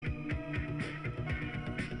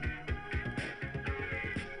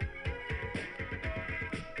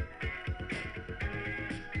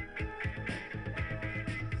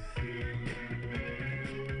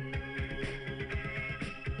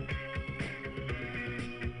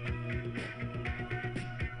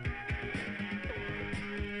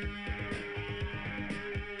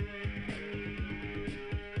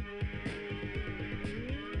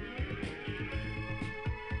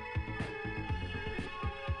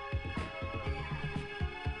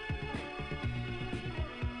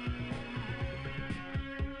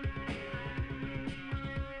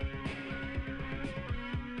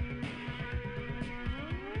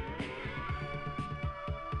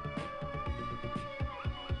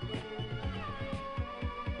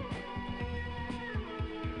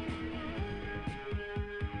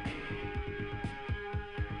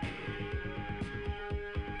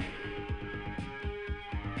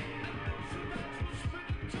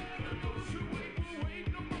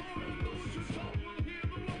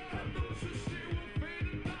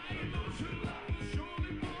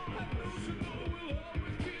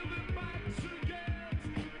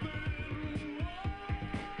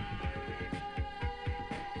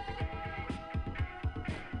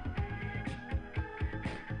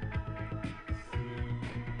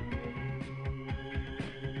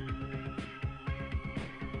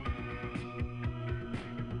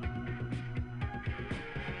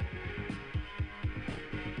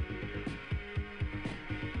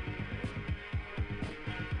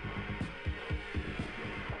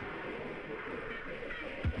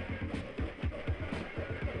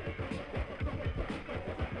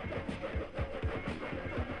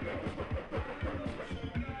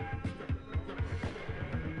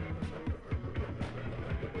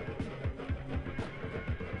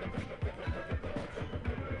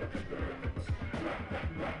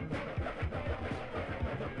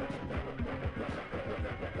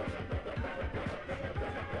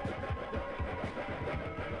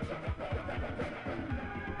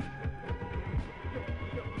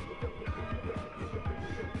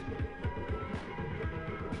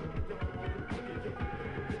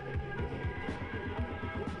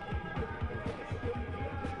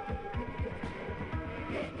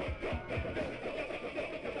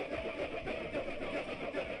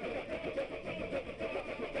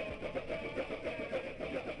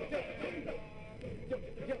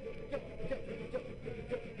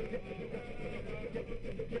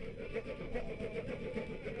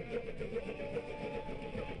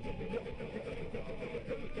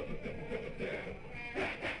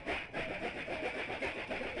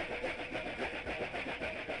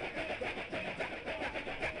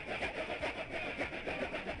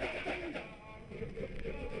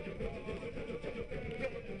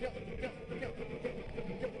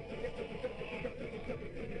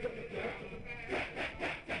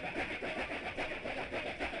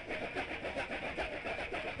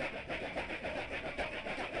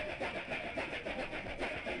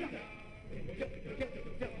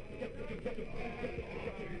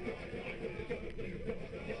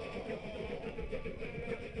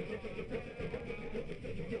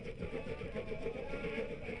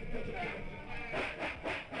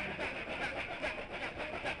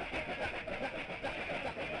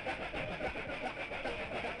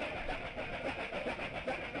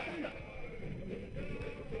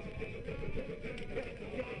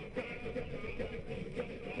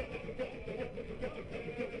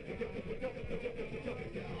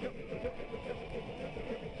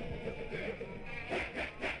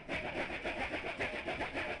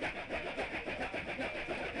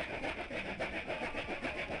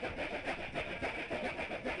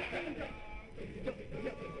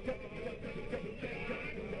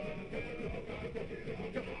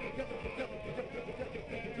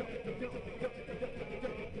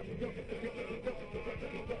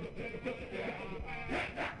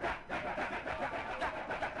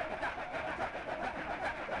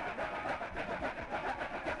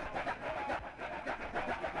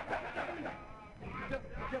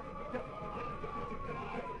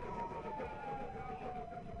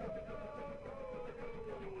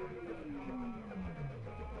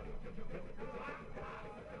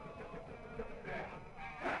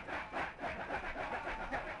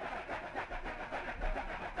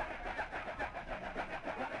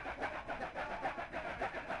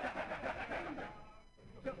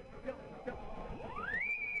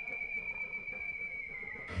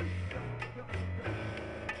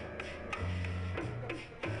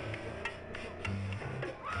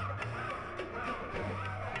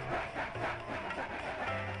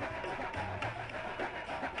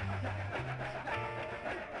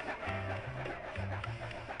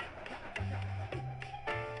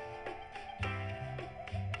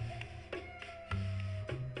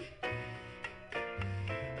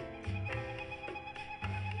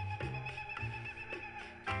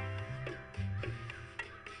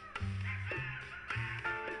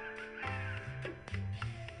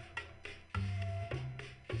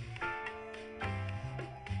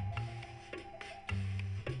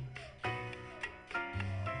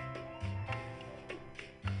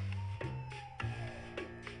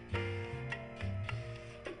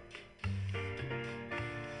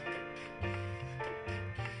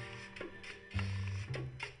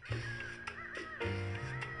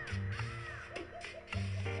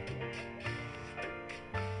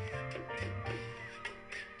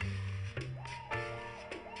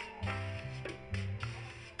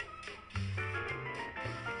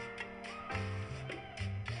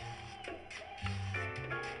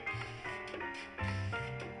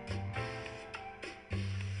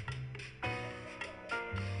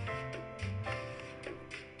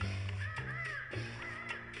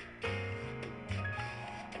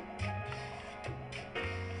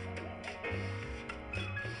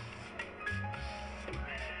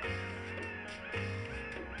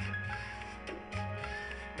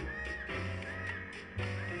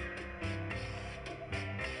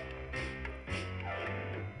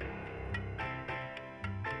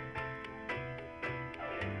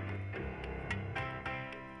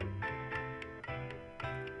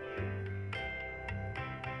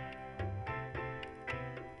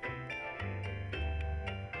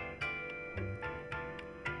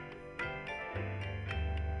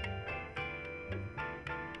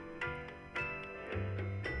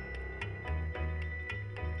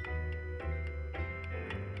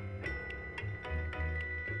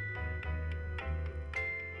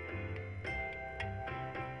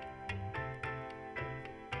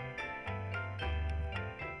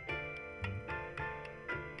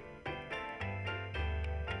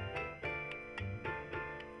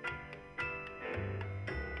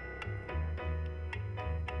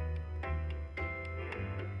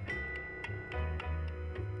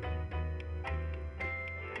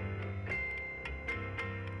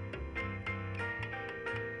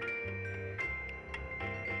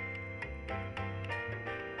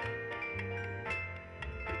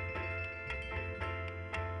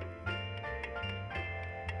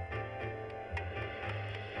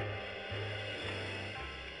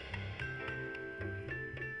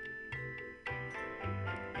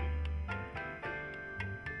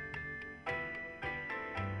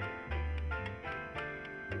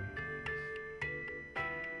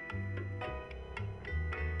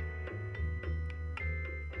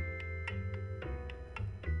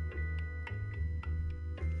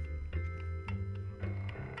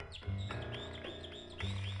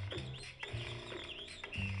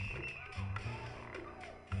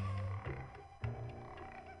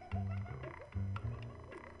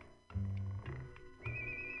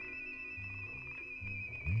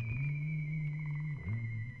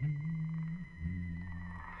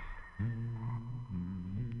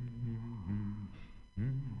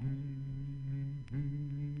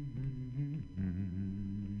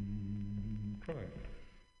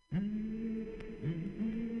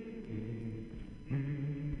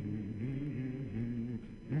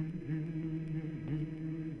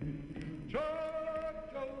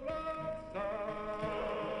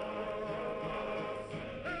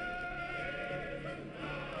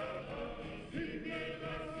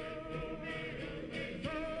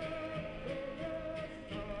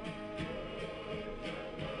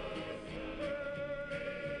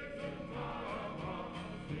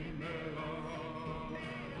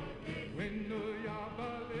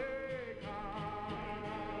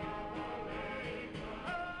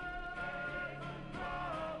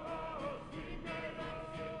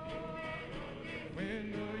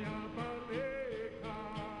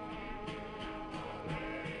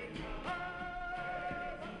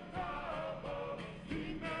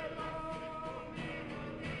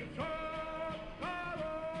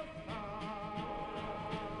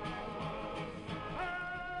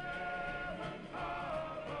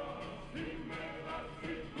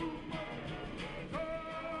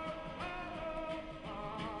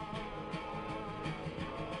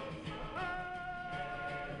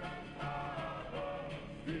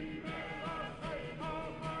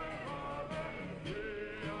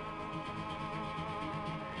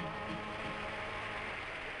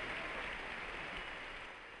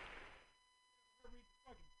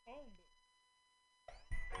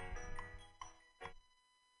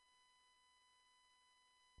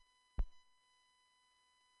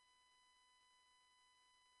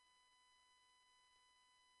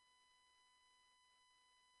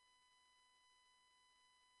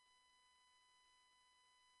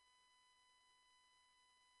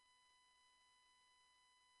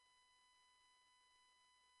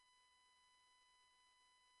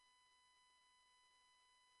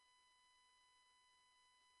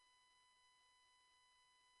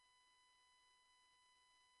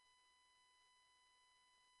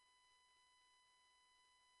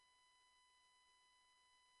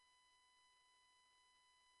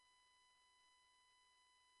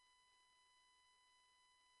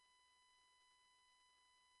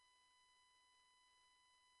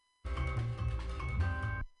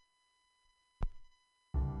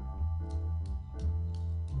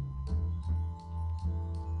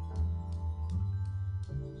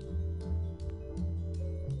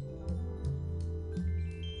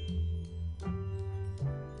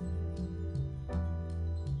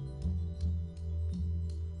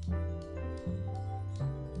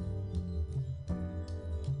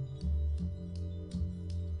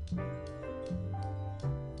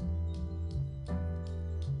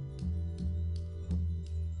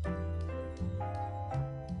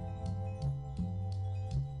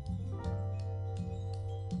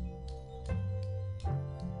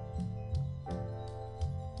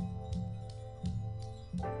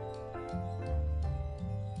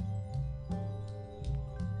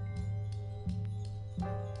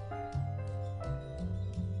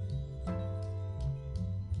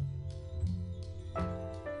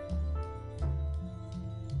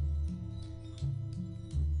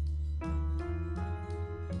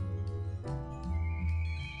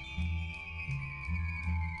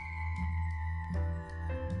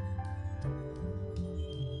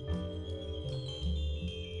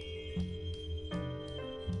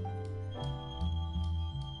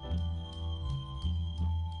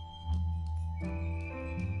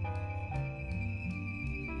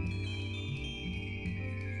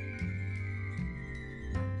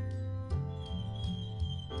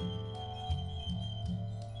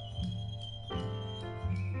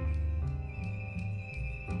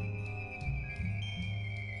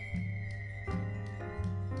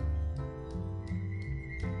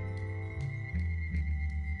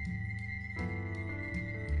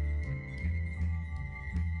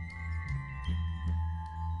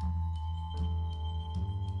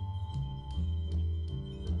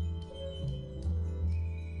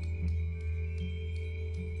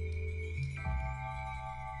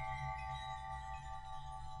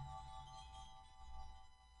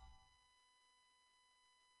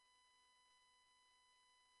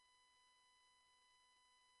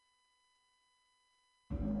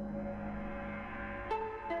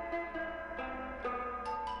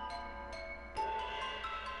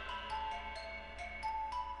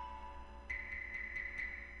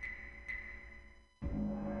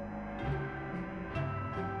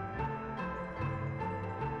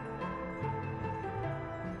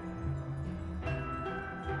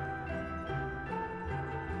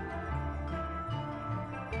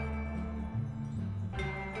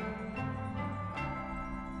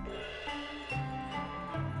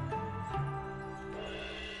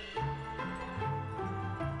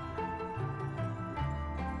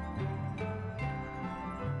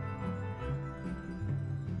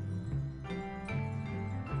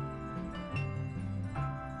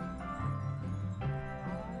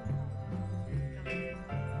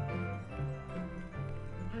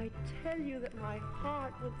that my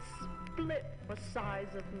heart would split for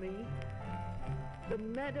size of me. The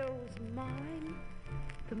meadows mine,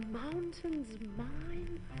 the mountains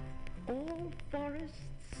mine, all forests,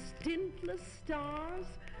 stintless stars,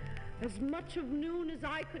 as much of noon as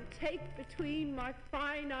I could take between my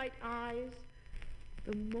finite eyes,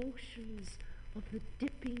 the motions of the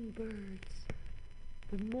dipping birds,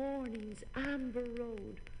 the morning's amber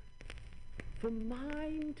road, for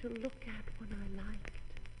mine to look at when I liked.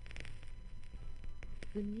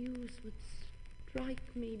 The news would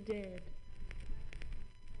strike me dead,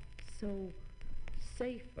 so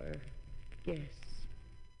safer, guess,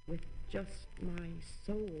 with just my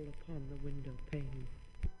soul upon the window pane.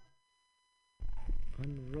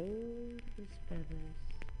 Unrolled his feathers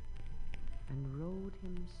and rowed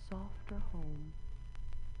him softer home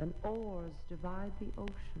than oars divide the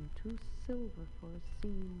ocean, too silver for a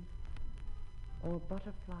scene, or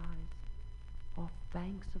butterflies off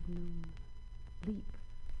banks of noon leap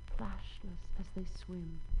plashless as they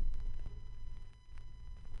swim.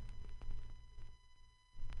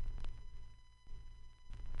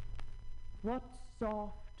 What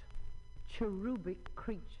soft, cherubic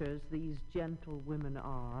creatures these gentle women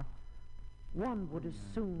are. One would as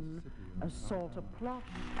soon assault a plush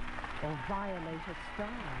or violate a star.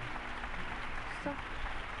 Such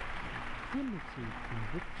primitive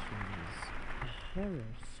convictions, a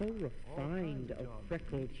horror so refined of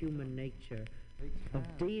freckled human nature,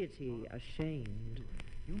 of deity ashamed.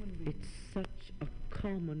 It's such a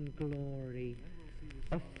common glory,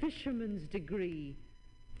 a fisherman's degree.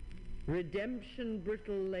 Redemption,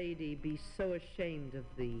 brittle lady, be so ashamed of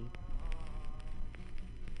thee.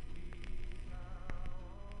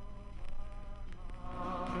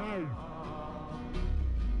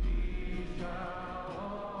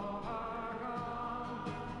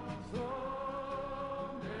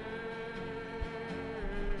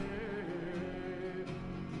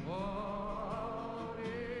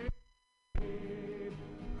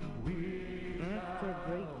 After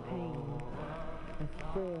great pain,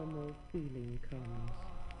 a formal feeling comes.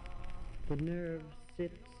 The nerves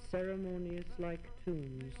sit ceremonious like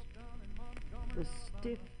tombs. The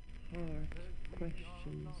stiff heart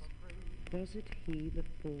questions, was it he that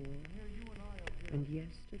bore? And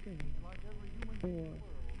yesterday, or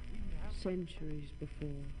centuries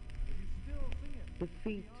before, the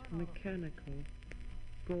feet mechanical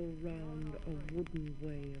go round a wooden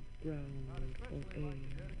way of ground or air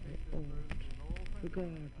or aught,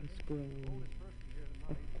 regardless grown,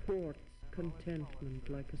 a quartz contentment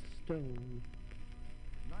like a stone.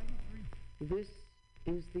 This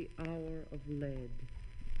is the hour of lead,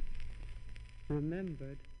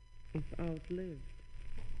 remembered if outlived,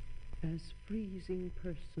 as freezing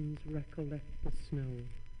persons recollect the snow.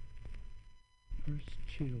 First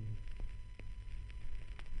chill,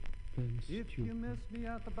 then stupid. If you miss me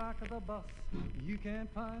at the back of the bus, you can't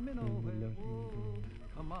find me nowhere. Whoa,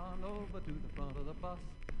 come on over to the front of the bus.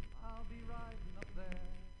 I'll be riding up there.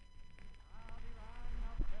 I'll be riding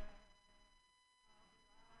up there.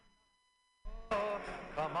 Oh,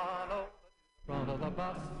 come on over to the front of the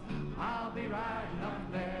bus. I'll be riding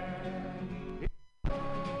up there. Oh,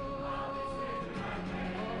 I'll be sitting right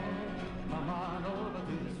there. Oh, come on over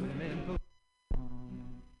to the swimming pool.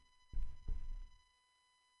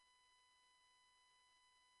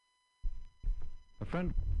 A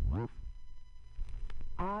friend.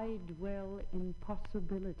 I dwell in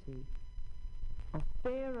possibility, a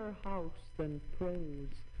fairer house than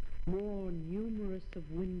prose, more numerous of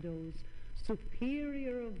windows,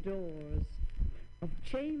 superior of doors, of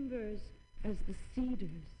chambers as the cedars,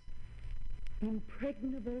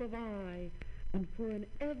 impregnable of eye, and for an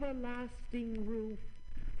everlasting roof,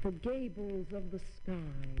 the gables of the sky.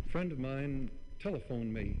 A friend of mine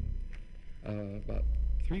telephoned me about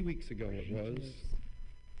 3 weeks ago it was.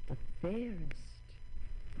 The fairest.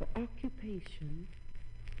 For occupation,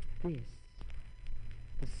 this,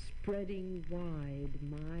 the spreading wide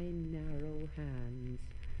my narrow hands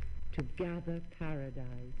to gather paradise.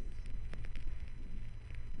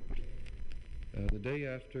 The day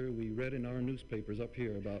after, we read in our newspapers up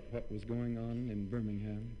here about what was going on in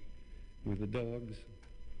Birmingham with the dogs.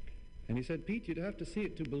 And he said, Pete, you'd have to see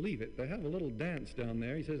it to believe it. They have a little dance down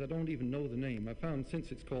there. He says, I don't even know the name. I found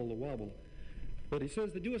since it's called the Wobble. But he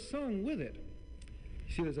says they do a song with it.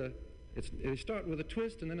 You see, they start with a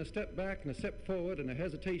twist and then a step back and a step forward and a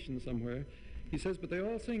hesitation somewhere. He says, but they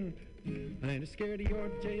all sing, I ain't scared of your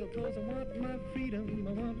jail 'cause I want my freedom,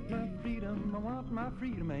 I want my freedom, I want my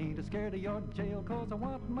freedom. I ain't scared of your jail 'cause I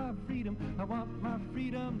want my freedom, I want my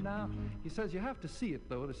freedom now. He says you have to see it,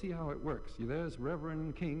 though, to see how it works. See, there's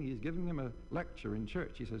Reverend King. He's giving them a lecture in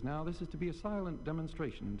church. He says, now this is to be a silent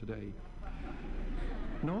demonstration today.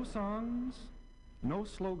 No songs, no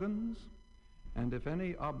slogans, and if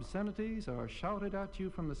any obscenities are shouted at you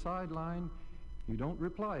from the sideline, you don't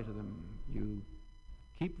reply to them. You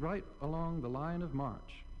keep right along the line of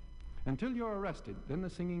march until you're arrested. Then the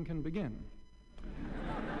singing can begin.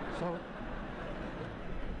 So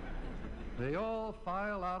they all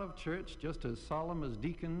file out of church just as solemn as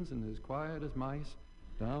deacons and as quiet as mice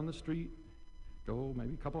down the street. Go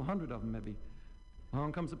maybe a couple hundred of them maybe.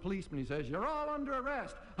 Along comes the policeman. He says, "You're all under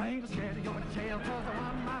arrest. I ain't scared of your jail, 'cause I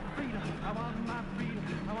want my freedom. I want my freedom.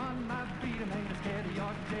 I want my freedom. Ain't scared of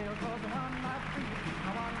your jail, 'cause I want my freedom.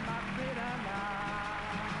 I want my freedom now."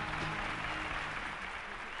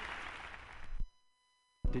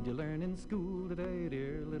 Did you learn in school today,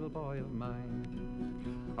 dear little boy of mine?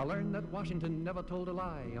 I learned that Washington never told a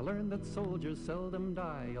lie. I learned that soldiers seldom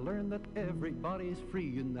die. I learned that everybody's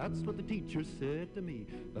free, and that's what the teacher said to me.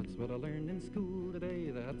 That's what I learned in school today.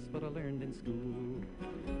 That's what I learned in school.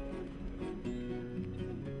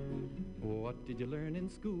 What did you learn in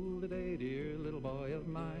school today, dear little boy of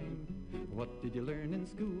mine? What did you learn in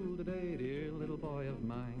school today, dear little boy of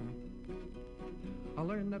mine? I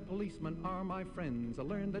learned that policemen are my friends. I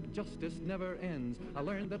learned that justice never ends. I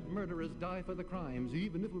learned that murderers die for the crimes,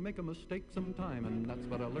 even if we make a mistake sometime. And that's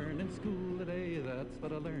what I learned in school today. That's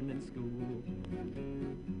what I learned in school.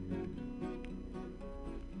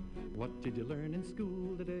 What did you learn in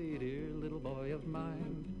school today, dear little boy of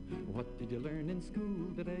mine? What did you learn in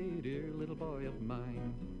school today, dear little boy of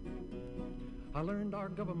mine? I learned our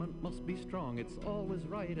government must be strong. It's always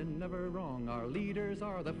right and never wrong. Our leaders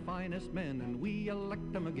are the finest men, and we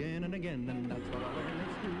elect them again and again. And that's what I learned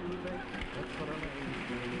in school today. That's what I learned in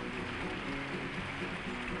school.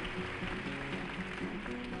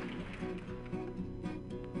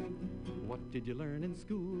 What did you learn in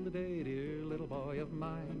school today, dear little boy of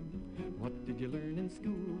mine? What did you learn in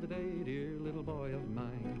school today, dear little boy of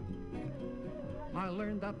mine? I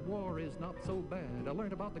learned that war is not so bad. I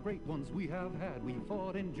learned about the great ones we have had. We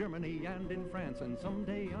fought in Germany and in France, and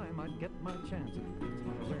someday I might get my chance. That's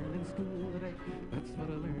what I learned in school today. That's what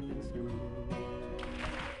I learned in school.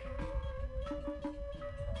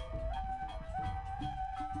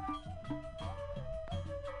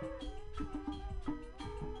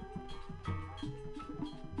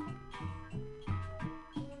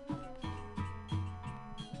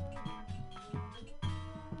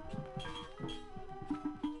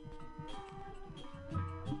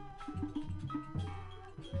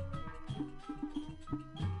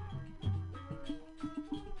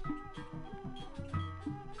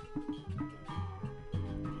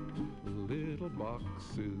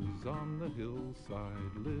 Boxes on the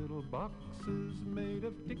hillside, little boxes made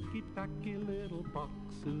of ticky-tacky, little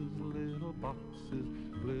boxes, little boxes,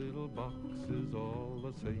 little boxes all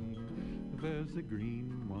the same. There's a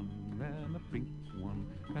green one and a pink one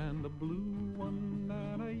and a blue one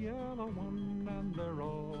and a yellow one, and they're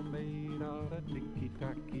all made out of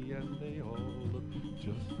ticky-tacky, and they all look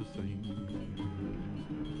just the same.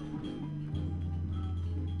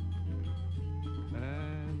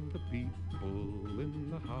 And the people in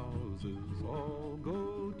the houses all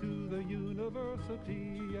go to the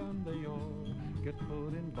university, and they all get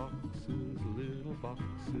put in boxes, little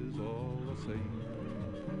boxes all the same.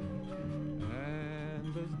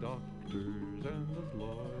 And there's doctors and there's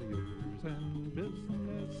lawyers and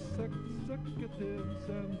business executives,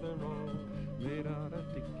 and they're all made out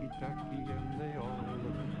of ticky-tacky, and they all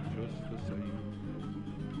look just the same.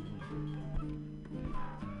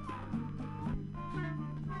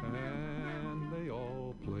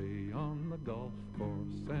 Golf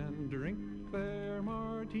course and drink their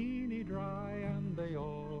martini dry, and they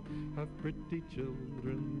all have pretty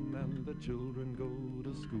children, and the children go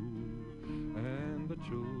to school, and the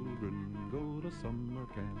children go to summer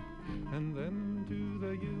camp, and then to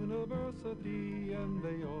the university, and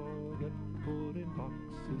they all get put in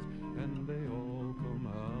boxes, and they all come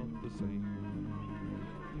out the same.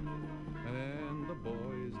 And the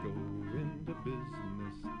boys go into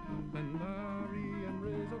business and marry and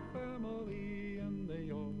raise a family, and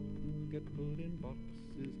they all get put in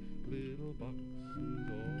boxes, little boxes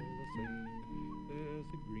all the same. There's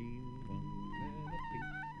a green one and a pink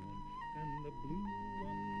one and a blue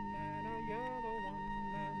one and a yellow one,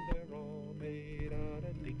 and they're all made out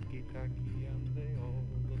of ticky-tacky, and they all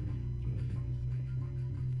look just the same.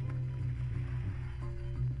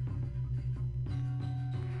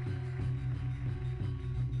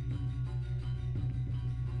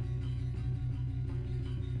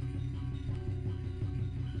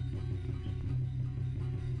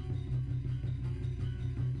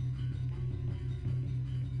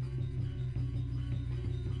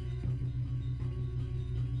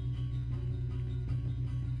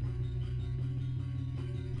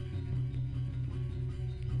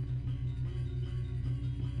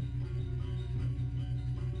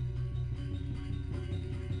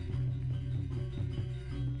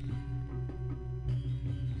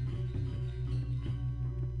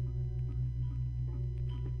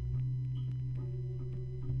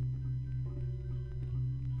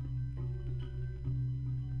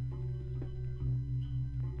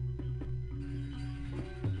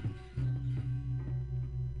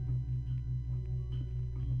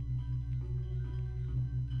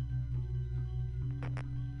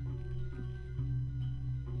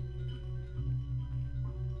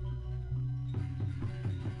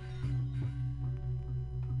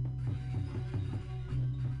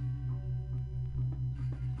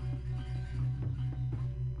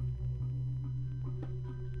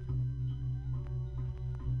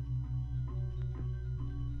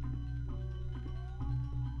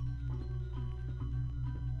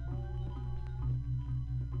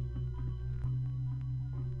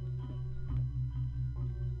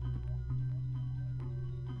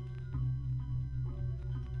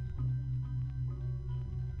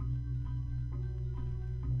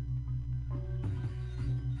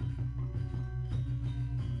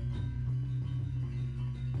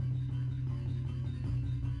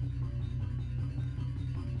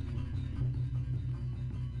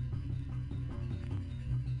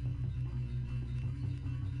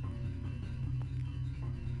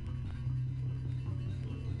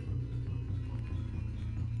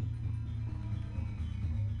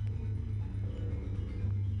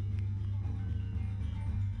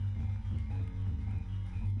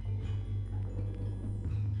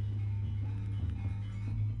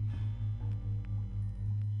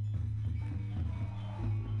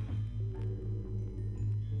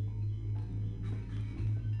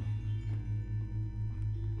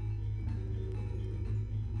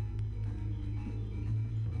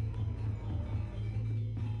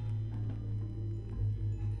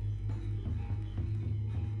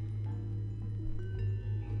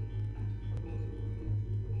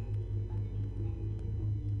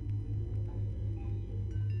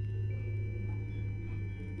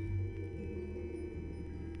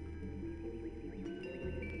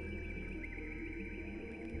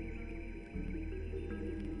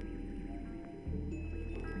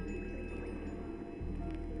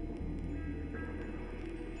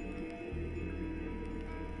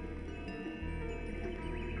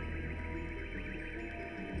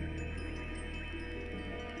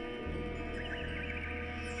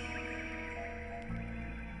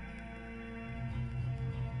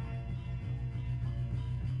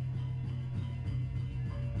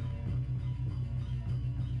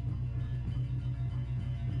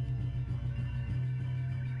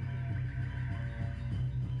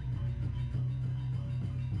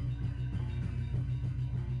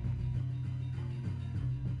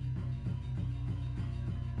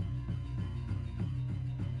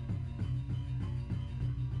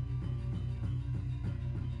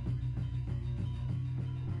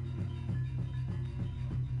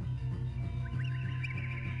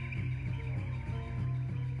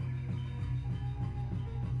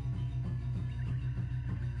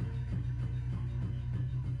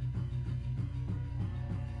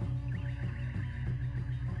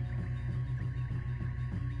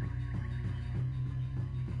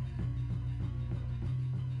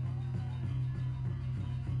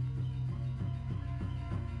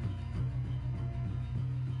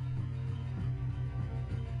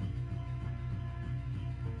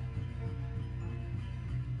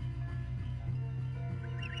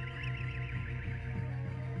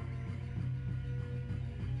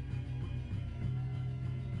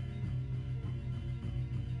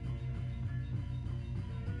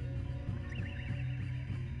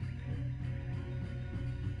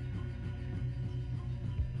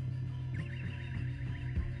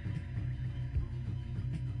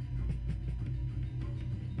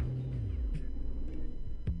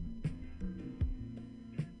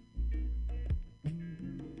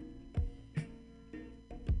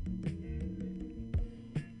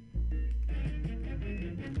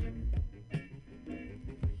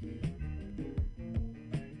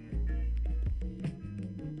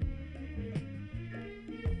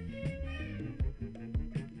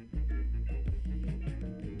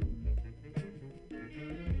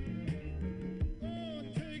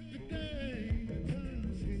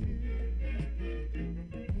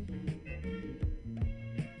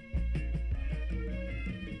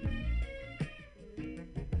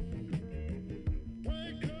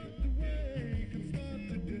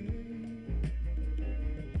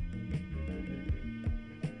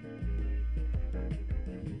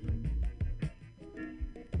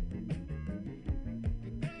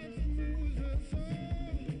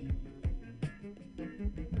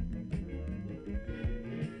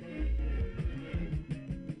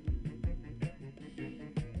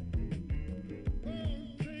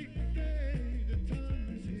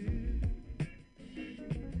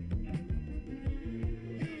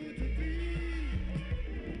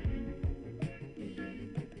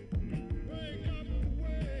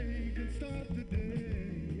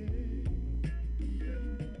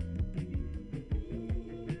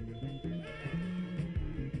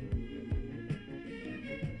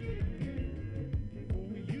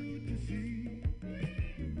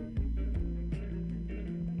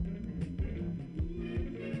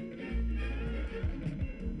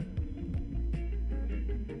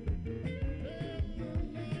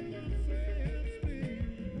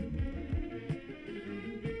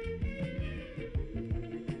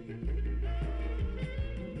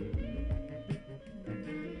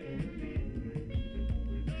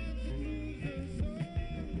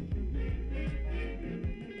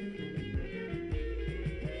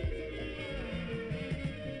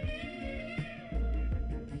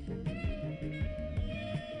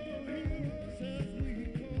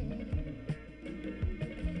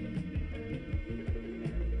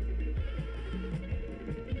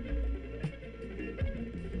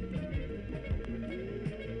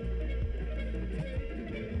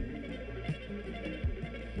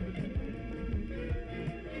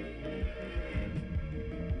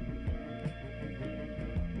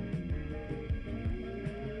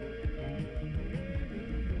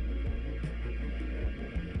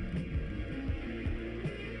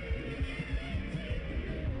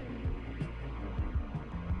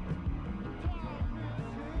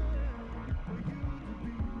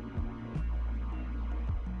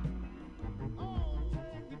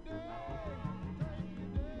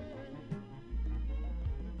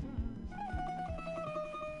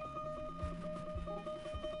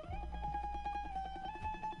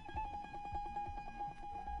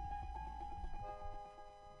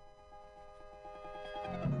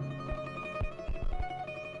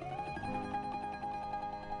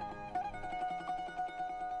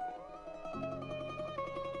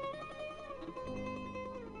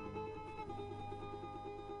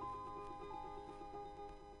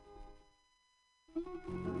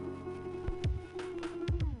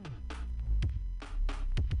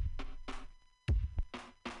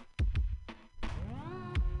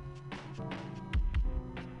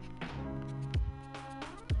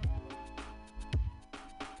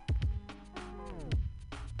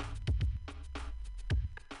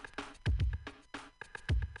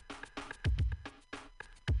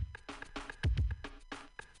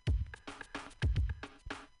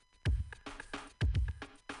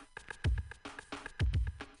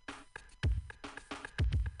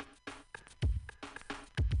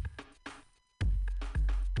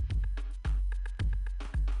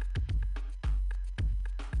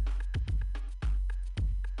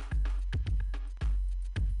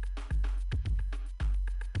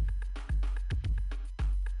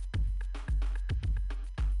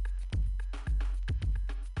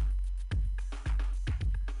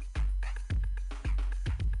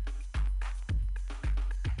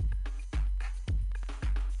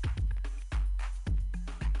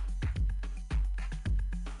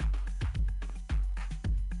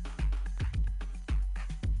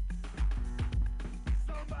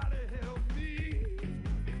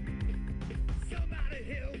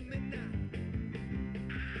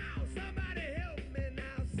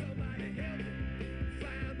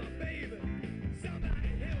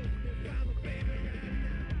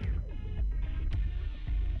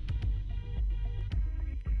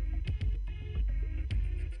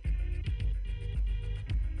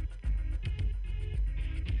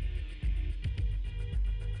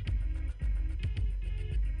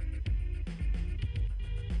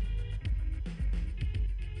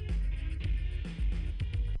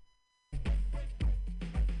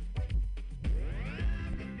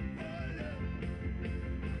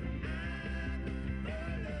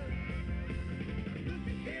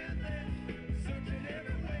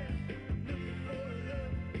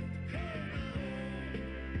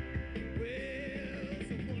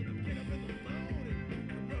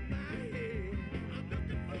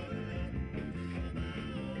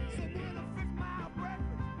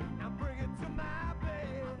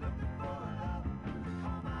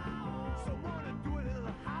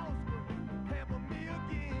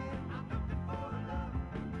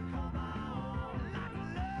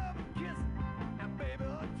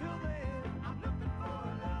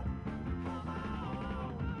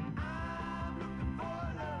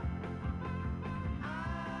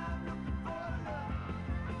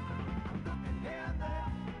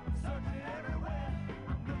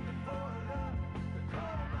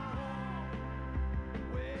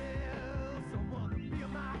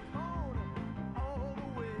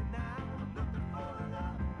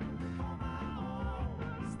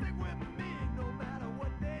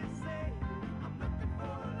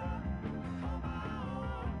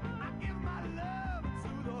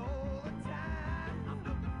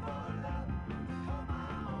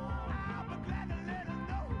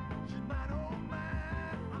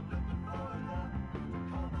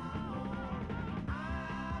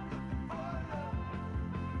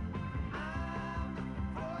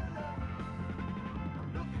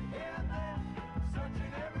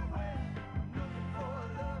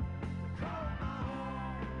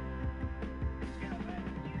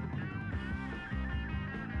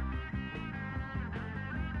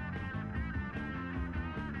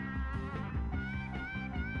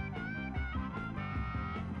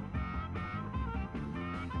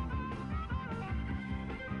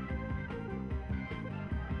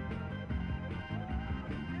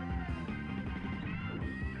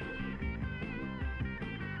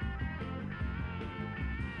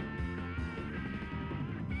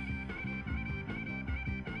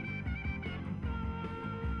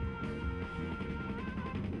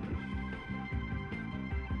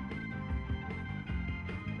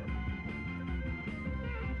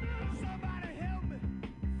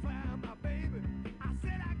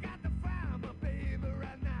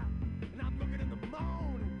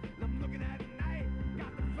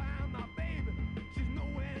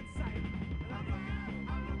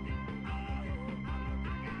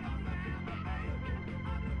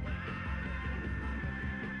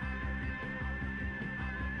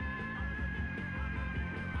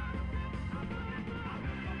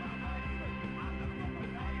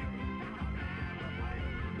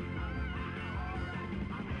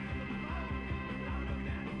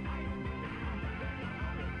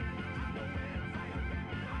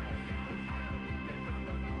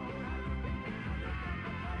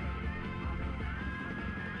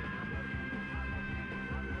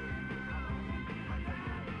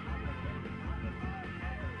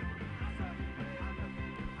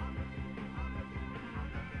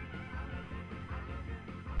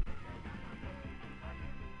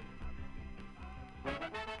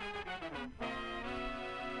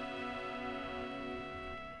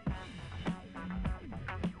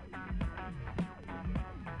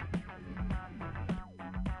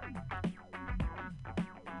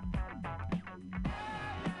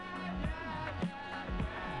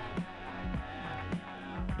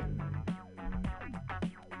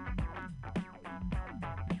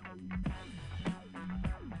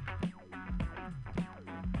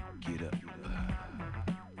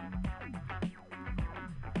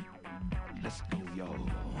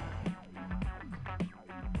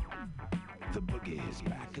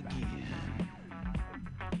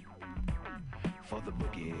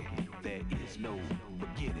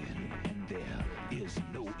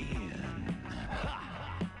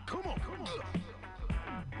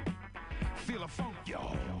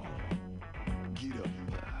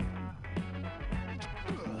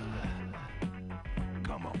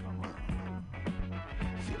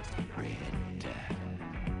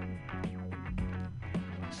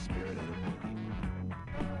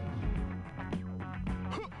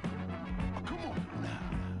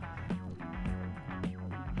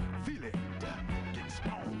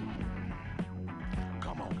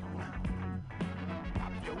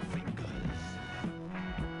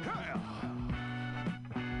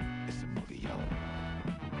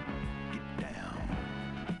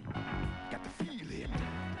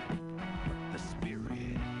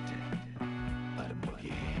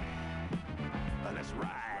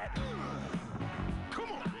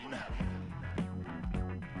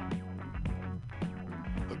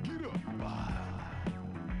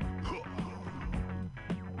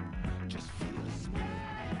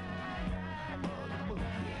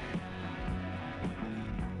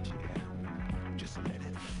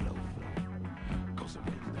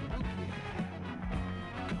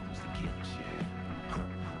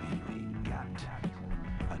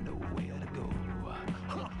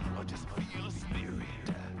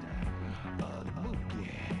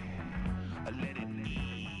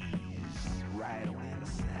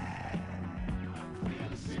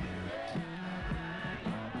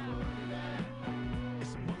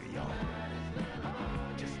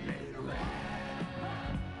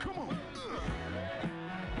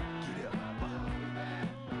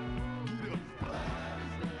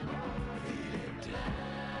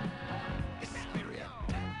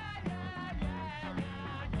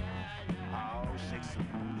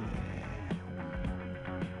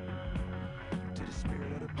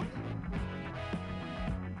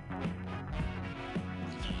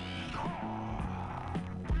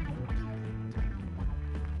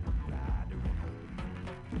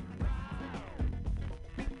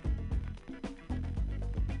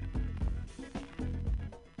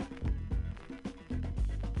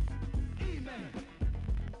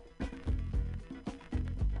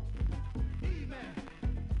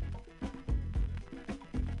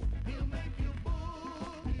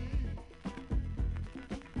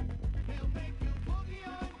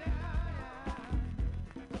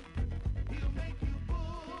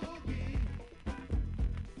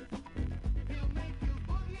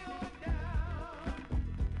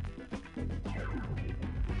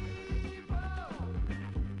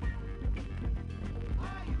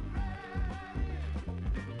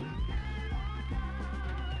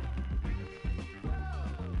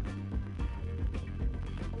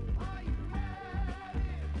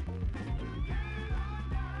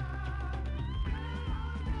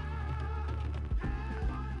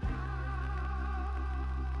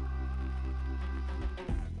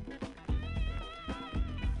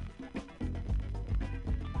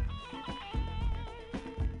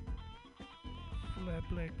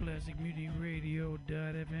 Black Plastic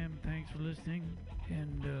MutinyRadio.fm. Thanks for listening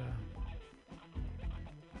and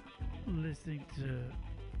listening to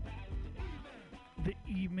the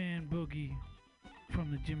E-Man Boogie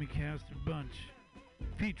from the Jimmy Castor Bunch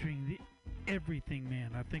featuring the Everything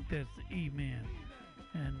Man. I think that's the E-Man.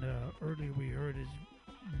 And earlier we heard his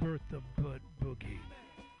Bertha Butt Boogie.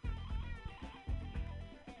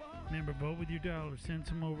 Remember, vote with your dollar. Send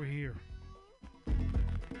some over here.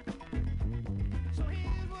 So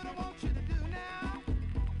here's what I want you to do now.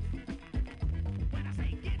 When I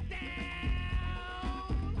say get down,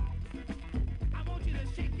 I want you to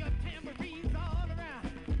shake your tambourines all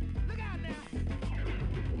around. Look out now. People,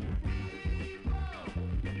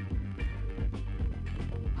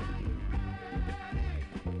 are you ready?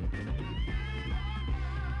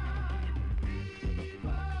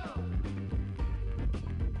 People,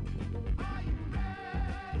 are you ready?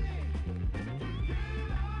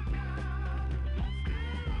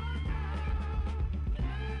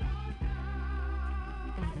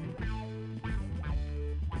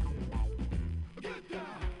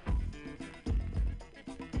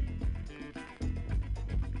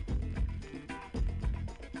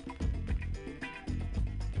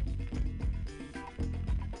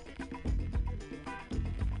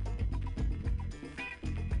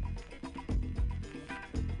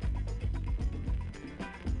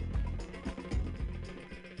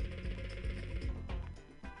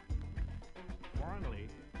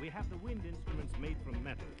 have the wind instruments made from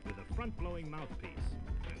metal with a front-blowing mouthpiece,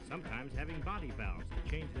 and sometimes having body valves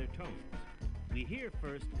to change their tones. We hear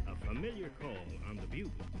first a familiar call on the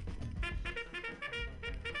bugle.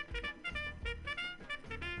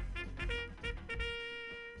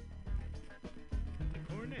 The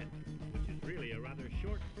cornet, which is really a rather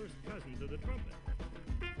short first cousin to the trumpet.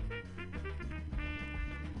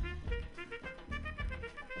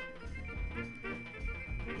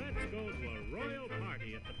 Let's go to a royal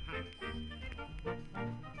party at the palace.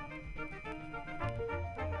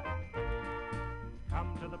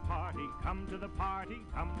 Come to the party, come to the party,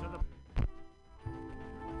 come to the...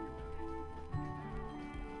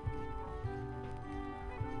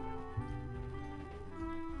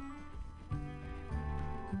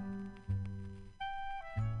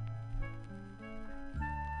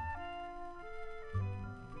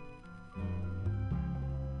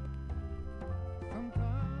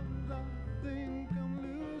 Sometimes I think I'm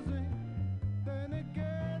losing, then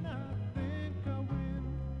again I think I win.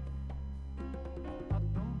 I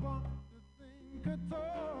don't want to think at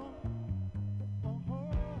all. Oh,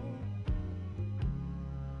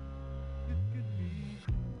 it could be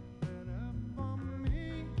better for me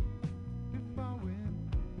if I win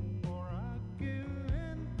or I give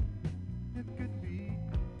in. It could be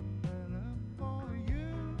better for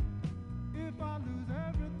you if I lose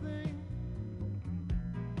everything.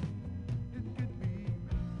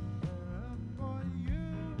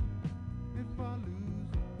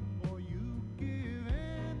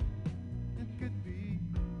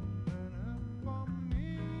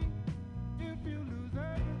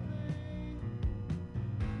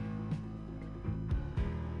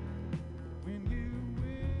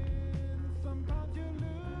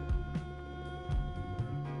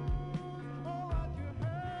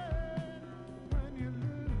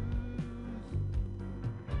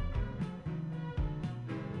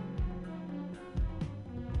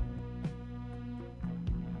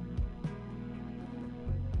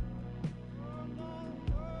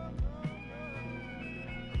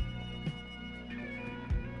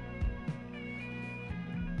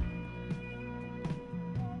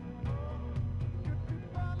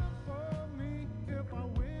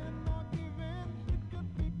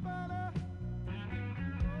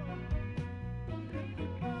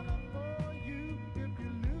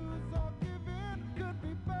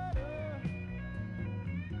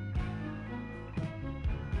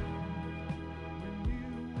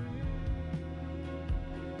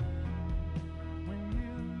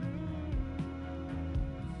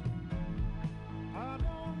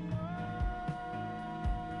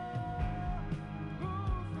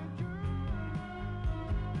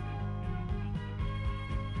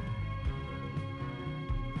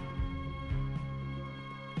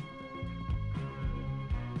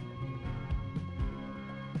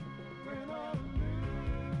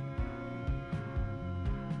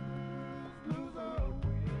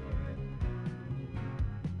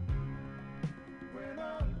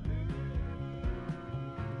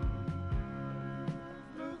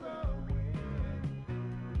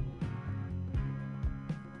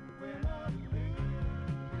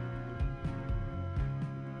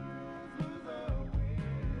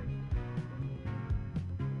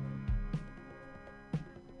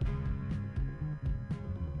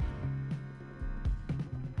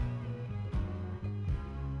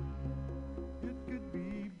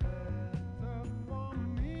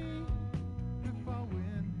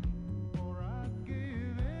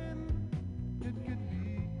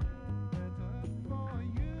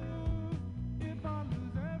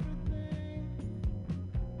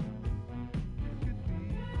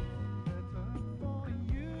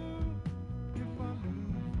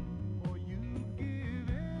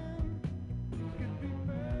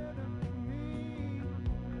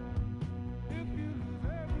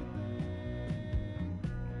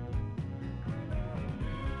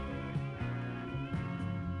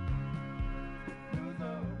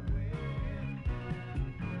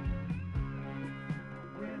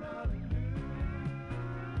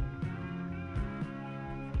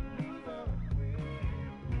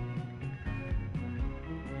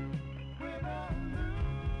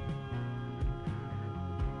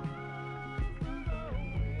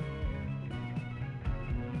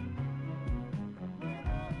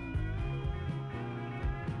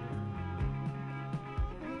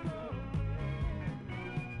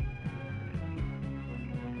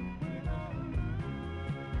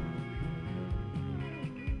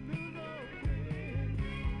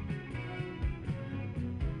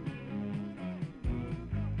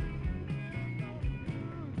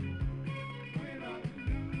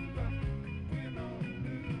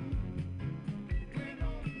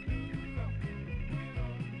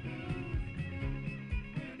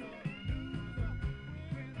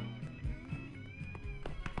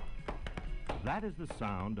 That is the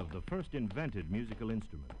sound of the first invented musical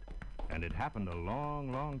instrument. And it happened a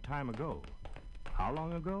long, long time ago. How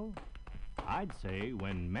long ago? I'd say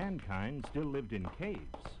when mankind still lived in caves.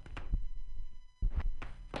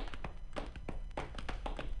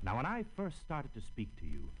 Now, when I first started to speak to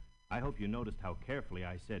you, I hope you noticed how carefully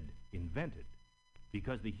I said invented,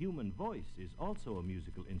 because the human voice is also a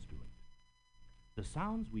musical instrument. The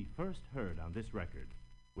sounds we first heard on this record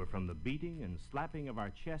were from the beating and slapping of our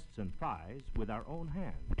chests and thighs with our own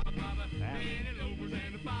hands. About rolling rock, penny loafers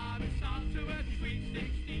and the bobby socks. Who has sweet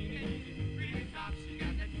 16 inches, 3 tops? She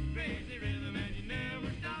got that crazy rhythm and she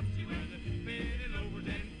never stops. She wears the penny loafers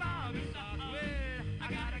and bobby socks.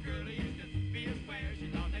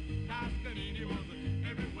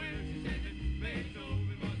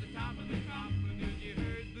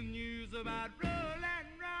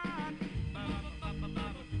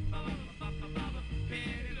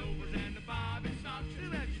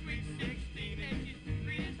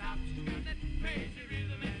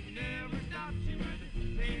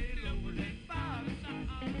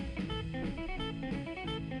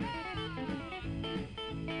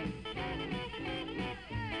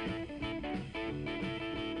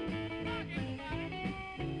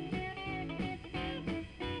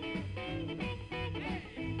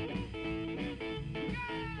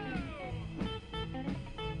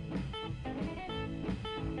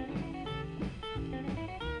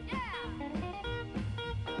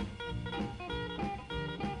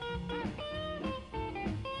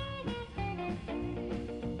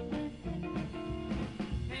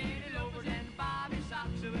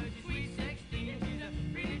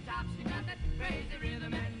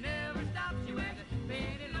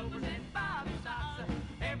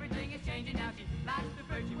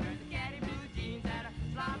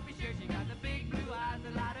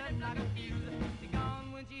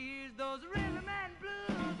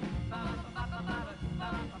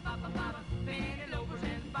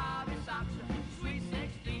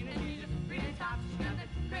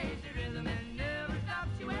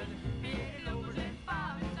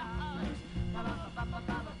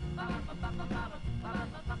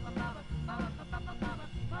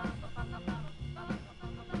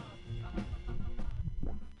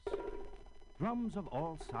 Drums of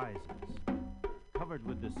all sizes, covered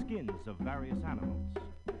with the skins of various animals.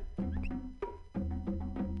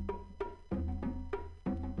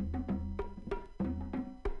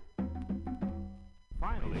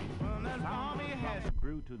 Finally, the sound of the drum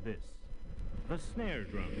grew to this, the snare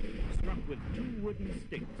drum, struck with 2 wooden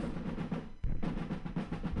sticks.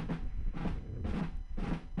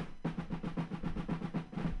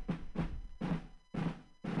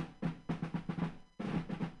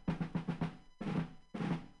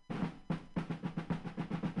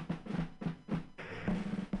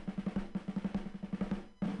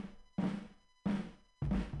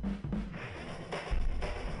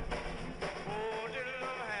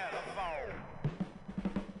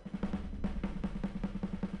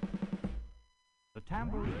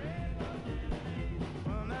 Tambourine.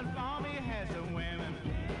 Well, that farm he has some women.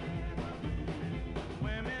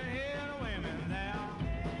 Women here and women there.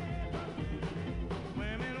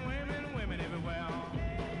 Women, women, women everywhere.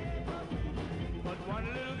 But one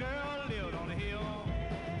little girl lived on the hill.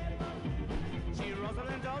 She rustled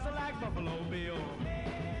and jostled like Buffalo Bill.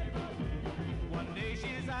 One day she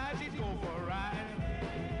decided she'd go for a ride,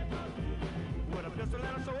 with a pistol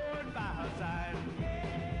and a sword by her side.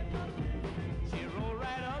 She rolled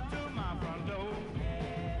right up to my front door,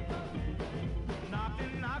 knocked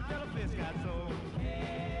and knocked till the fist got sore.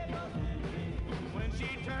 When she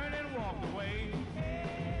turned and walked away,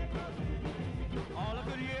 all I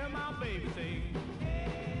could hear my baby say,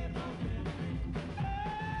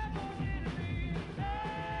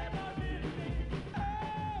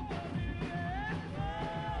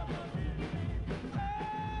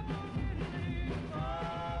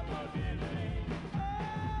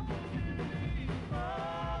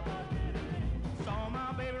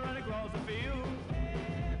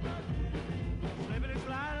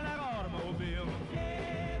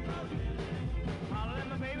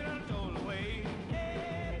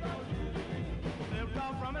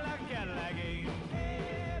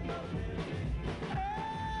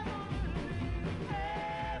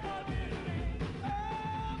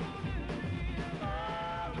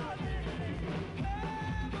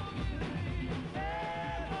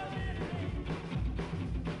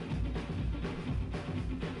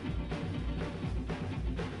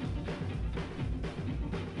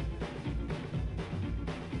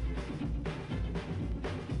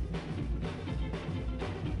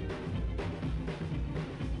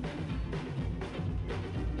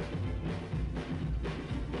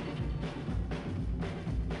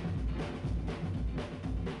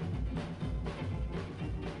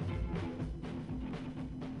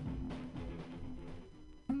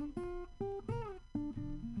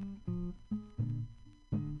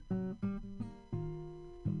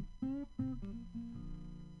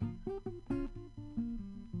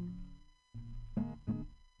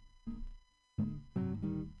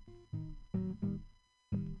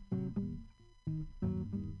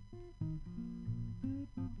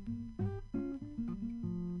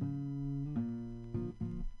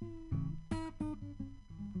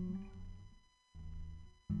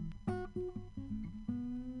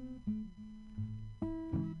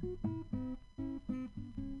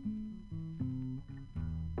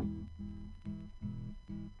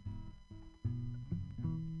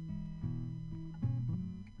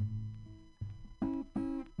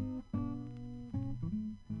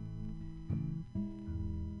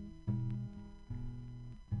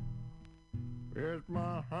 Yes,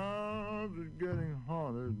 my house is getting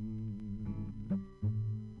haunted.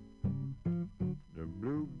 The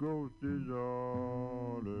blue ghost is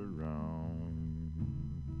all around.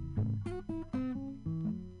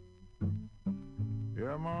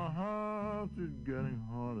 Yeah, my house is getting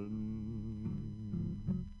haunted.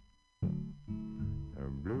 The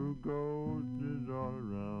blue ghost is all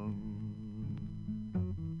around.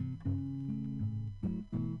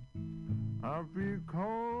 I feel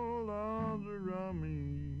cold arms around me.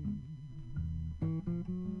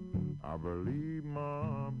 I believe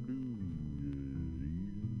my blues is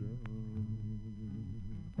easing down.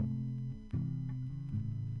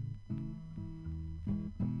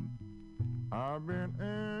 I've been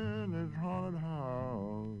in this haunted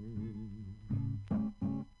house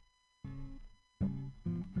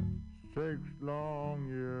 6 long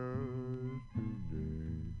years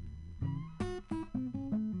today.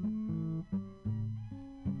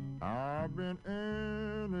 I've been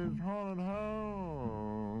in this haunted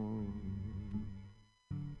house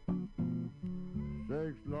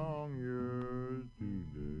 6 long years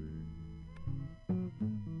today.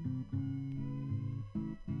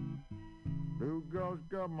 Blue ghost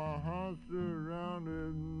got my house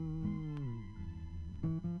surrounded.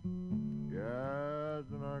 Yes,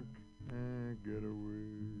 and I can't get away.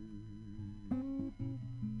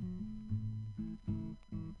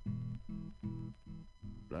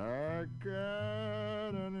 Black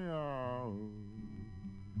cat in the house,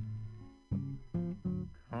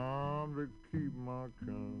 come to keep my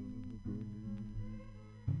company.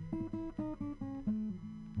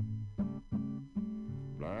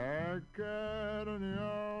 Black cat in the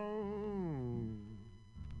house,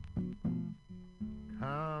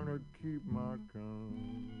 come to keep my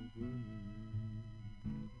company.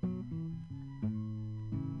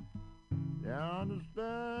 You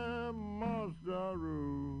understand my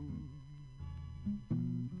sorrow,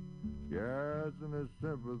 yes, and they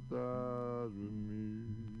sympathize with me.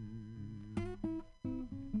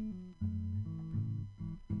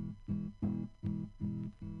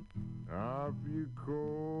 I feel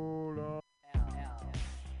cold on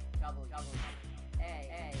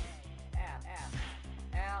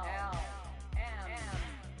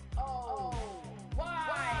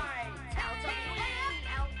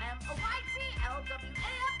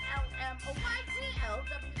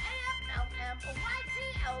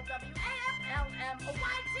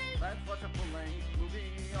Let's watch a full-length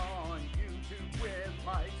movie on YouTube with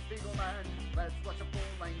Mike Spiegelman. Let's watch a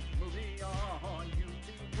full-length movie on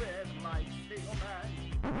YouTube with Mike Spiegelman.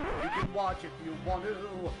 You can watch if you want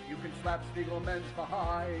to. You can slap Spiegelman's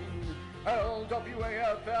behind.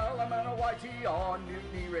 LWAFLMNOYT on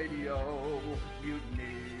Mutiny Radio.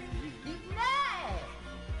 Mutiny. Mutiny!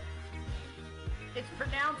 It's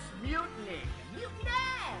pronounced mutiny.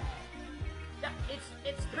 Mutiny! No,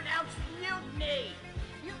 it's pronounced mutiny.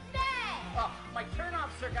 Mutiny! Oh, my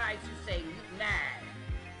turn-offs are guys who say mutiny.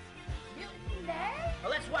 Mutiny?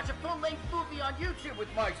 Well, let's watch a full-length movie on YouTube with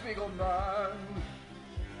Mike Spiegelman.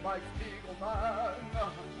 Mike Spiegelman.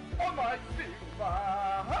 Oh, Mike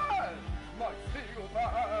Spiegelman. Mike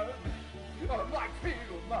Spiegelman. Oh, Mike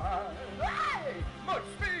Spiegelman. Hey! Mike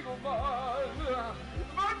Spiegelman.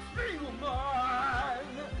 Mike Spiegelman.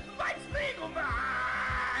 Mike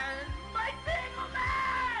Spiegelman. Mike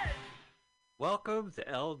Spiegelman. Welcome to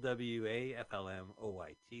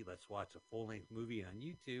LWAFLMOYT. Let's watch a full-length movie on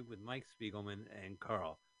YouTube with Mike Spiegelman and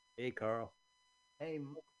Carl. Hey, Carl. Hey,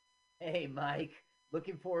 Mike.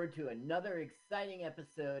 Looking forward to another exciting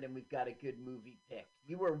episode, and we've got a good movie picked.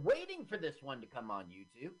 You were waiting for this one to come on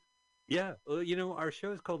YouTube. Yeah, well, you know, our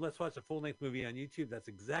show is called Let's Watch a Full-Length Movie on YouTube. That's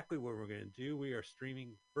exactly what we're going to do. We are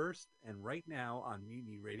streaming first and right now on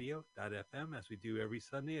MutinyRadio.fm, as we do every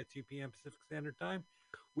Sunday at 2 p.m. Pacific Standard Time.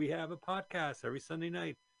 We have a podcast every Sunday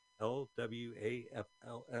night.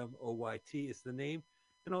 LWAFLMOYT is the name.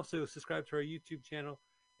 And also subscribe to our YouTube channel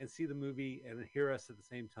and see the movie and hear us at the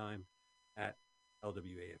same time at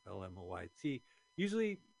LWAFLMOYT.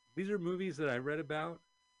 Usually, these are movies that I read about,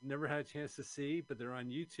 never had a chance to see, but they're on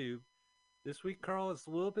YouTube. This week, Carl, it's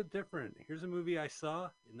a little bit different. Here's a movie I saw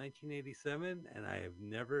in 1987, and I have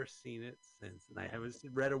never seen it since, and I haven't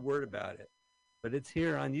read a word about it. But it's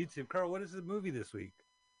here on YouTube. Carl, what is the movie this week?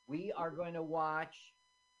 We are going to watch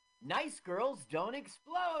Nice Girls Don't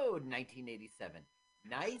Explode, 1987.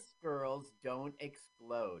 Nice Girls Don't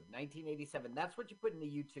Explode, 1987. That's what you put in the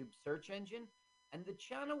YouTube search engine. And the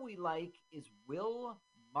channel we like is Will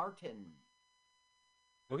Martin.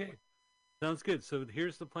 Okay, sounds good. So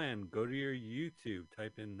here's the plan. Go to your YouTube,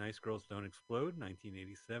 type in Nice Girls Don't Explode,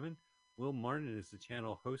 1987. Will Martin is the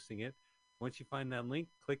channel hosting it. Once you find that link,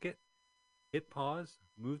 click it, hit pause,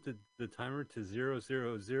 move the timer to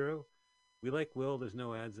 000. We like Will. There's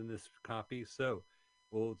no ads in this copy, so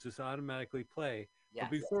we'll just automatically play. Yes.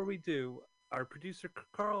 But before we do, our producer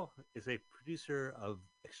Carl is a producer of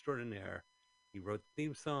extraordinaire. He wrote the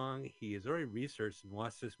theme song. He has already researched and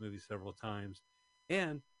watched this movie several times.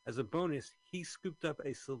 And as a bonus, he scooped up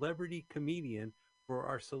a celebrity comedian for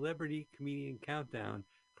our celebrity comedian countdown.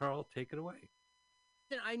 Carl, take it away.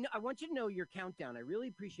 I want you to know your countdown. I really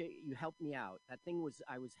appreciate you helped me out. That thing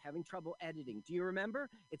I was having trouble editing. Do you remember?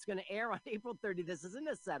 It's going to air on April 30th. This isn't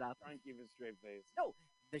a setup. Try and keep a straight face. No,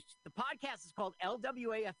 the podcast is called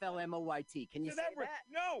LWAFLMOYT. Can you say that?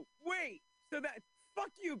 No, wait. So that, fuck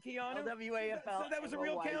you, Keanu. LWAFL. So that was a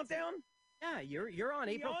real countdown? Yeah, you're on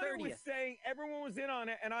April 30th. Keanu was saying everyone was in on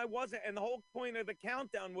it, and I wasn't. And the whole point of the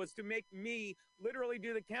countdown was to make me literally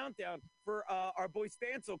do the countdown for our boy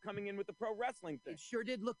Stancil coming in with the pro wrestling thing. It sure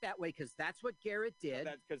did look that way because that's what Garrett did. So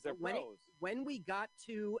that's because they're pros. When we got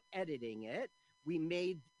to editing it, we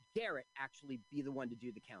made Garrett actually be the one to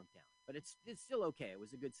do the countdown. But it's still okay. It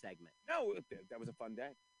was a good segment. No, that was a fun day.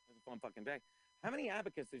 It was a fun fucking day. How many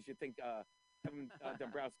abacuses you think Kevin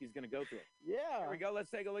Dombrowski's going to go through? Yeah. Here we go. Let's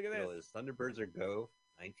take a look at this. Thunderbirds Are Go,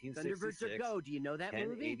 1966. Thunderbirds Are Go. Do you know that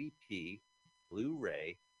movie? 1080p,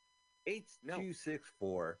 Blu-ray,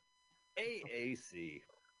 H264, AAC,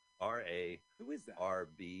 RA, Who is that?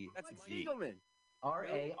 RBG. That's Spiegelman.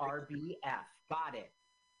 RARBF. Got it.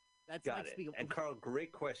 That's Got Mike it. Spiegelman. And Carl,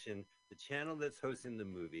 great question. The channel that's hosting the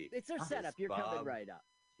movie. It's our setup. You're coming right up.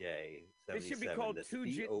 J77. This should be called the Two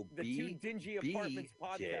Dingy Apartments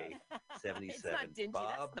Podcast. 77. It's not dingy.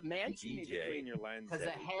 Bob That's the mansion. You need to clean your lens. Because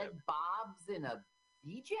a head bobs in a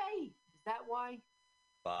BJ? Is that why?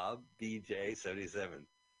 Bob BJ 77.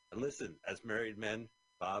 And listen, as married men,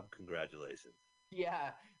 Bob, congratulations. Yeah,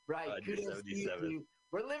 right. You're Kudos to you 77. two.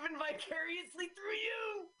 We're living vicariously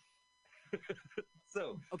through you.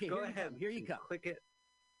 So Okay, go here you ahead. come. Here you go. Click it,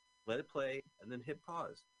 let it play, and then hit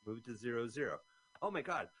pause. Move it to 00. Oh my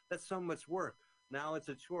God, that's so much work. Now it's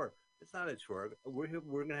a chore. It's not a chore. We're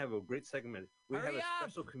gonna have a great segment. We Hurry have a up.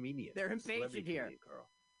 special comedian. They're a celebrity impatient here. comedian, Carl,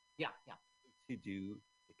 Yeah. to do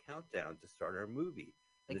the countdown to start our movie.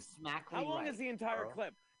 Like And smackly How long right. is the entire Carl.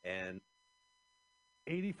 clip? And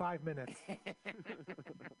 85 minutes.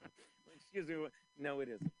 Excuse me. No, it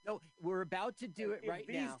isn't. No, we're about to do it If right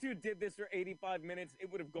these now. two did this for 85 minutes, it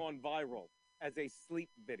would have gone viral as a sleep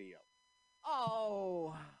video.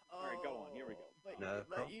 Oh. All right, go on. Here we go. No,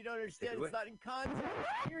 Carl, you don't take it understand. away. It's not in context.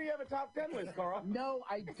 Here you have a top 10 list, Carl. No,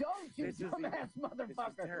 I don't, you This is dumbass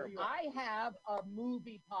motherfucker. terrible. I have a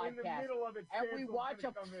movie podcast. of it, And we watch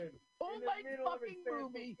a full-length fucking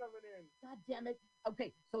movie. God damn it.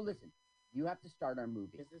 Okay, so listen. You have to start our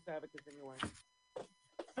movie. Is this abacus anyway?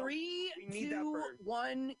 3, We need that 2, for-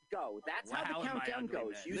 1, go. That's how Wow, the am I countdown ugly,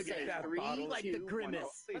 goes. man. You Look at say that 3, bottle, like 2, the 1.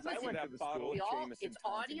 grimace. Please, But I would listen, have the bottle of Jameson it's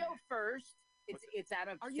Tonic audio in here. first. It's out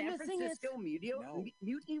of Are you San missing Francisco No.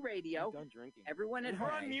 Mutiny Radio. I'm done drinking. Everyone at We're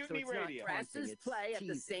home. on Mutiny so it's Radio. Not presses It's play at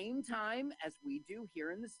the teasing. same time as we do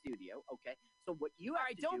here in the studio. Okay. So what you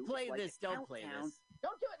have to don't do play is like this, a don't play countdown. this.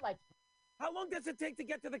 Don't do it like. How long does it take to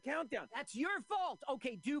get to the countdown? That's your fault.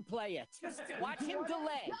 Okay, do play it. Watch him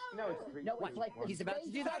delay. No, it's 3, No, it's like one. he's about to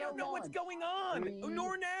do that. I don't know what's going on. 3,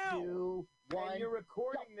 Nor now. 2, 1. And you're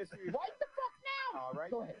recording this. Right the fuck now. All right.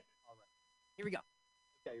 Go ahead. Here we go.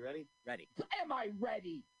 Okay, you ready? Ready. Am I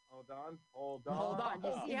ready? Hold on. Hold on. Hold on.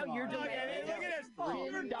 You see how you're Look delaying? at it. Look at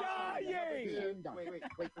this. You're dying.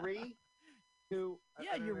 Wait, 3, 2.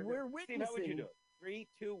 Yeah, we're Steve, how would you witnessing. do it? 3,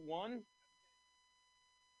 2, 1.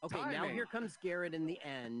 Okay, now Timing. here comes Garrett in the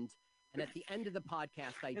end. And at the end of the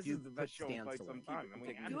podcast, I This do is the put best show in Stancil quite in. some time. And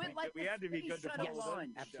we had Do to it be like good- we had to be good to Yes, follow this.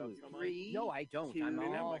 absolutely. Show, you know, 3, Mike? no, I don't. 2, I'm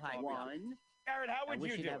didn't have all my coffee. 1. Garrett, how I would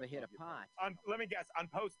wish you you'd do have it? a hit a pot. Let me guess. On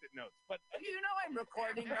Post-it notes. But You know I'm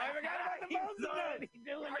recording. I forgot about the Post-it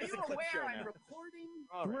notes. Are It's you a clip show aware I'm now. recording?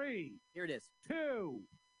 All right. 3, Here it is. 2,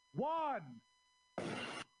 1.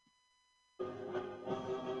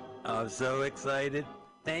 I'm so excited.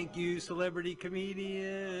 Thank you, celebrity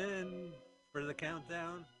comedian, for the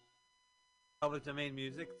countdown. Public domain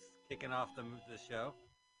music's kicking off the show.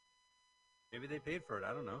 Maybe they paid for it.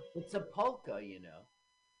 I don't know. It's a polka, you know.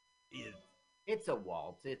 Yeah. It's a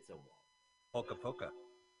waltz. It's a waltz. Polka polka.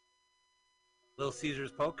 Little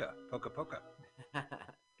Caesar's polka. Polka polka.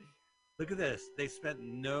 Look at this. They spent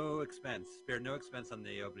no expense, spared no expense on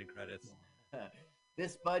the opening credits.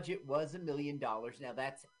 This budget was $1 million. Now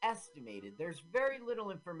that's estimated. There's very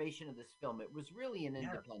little information of this film. It was really an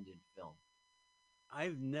independent film.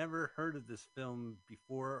 I've never heard of this film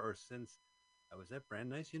before or since I was at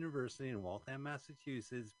Brandeis University in Waltham,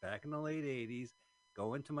 Massachusetts, back in the late 80s,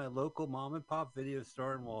 going to my local mom and pop video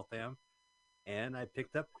store in Waltham, and I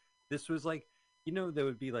picked up. This was like, there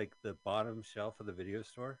would be like the bottom shelf of the video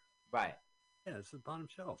store. Right. Yeah, it's the bottom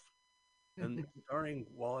shelf, and starring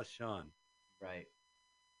Wallace Shawn. Right.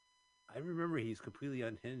 I remember he's completely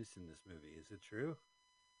unhinged in this movie. Is it true?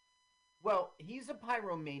 Well, he's a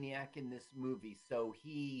pyromaniac in this movie, so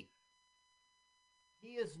he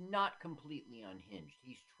is not completely unhinged.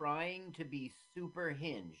 He's trying to be super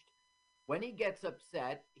hinged. When he gets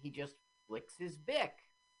upset, he just flicks his bick.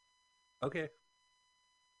 Okay.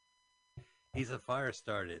 He's a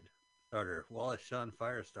starter. Wallace Shawn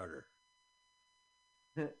fire starter.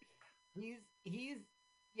 he's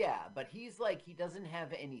yeah, but he's like, he doesn't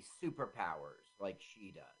have any superpowers like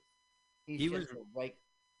she does. He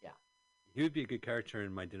would be a good character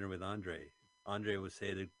in My Dinner with Andre. Andre would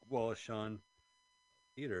say that Wallace Shawn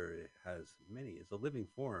theater has many. It's a living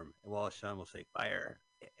form. And Wallace Shawn will say, fire.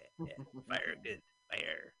 Fire, good,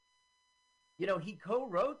 fire. He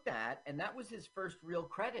co-wrote that, and that was his first real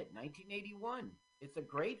credit, 1981. It's a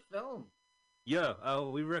great film. Yeah,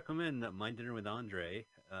 we recommend My Dinner with Andre,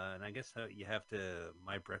 and I guess you have to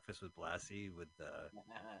My Breakfast with Blassie with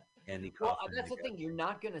Andy Kaufman. Well, that's the thing. You're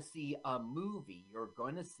not going to see a movie. You're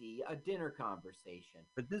going to see a dinner conversation.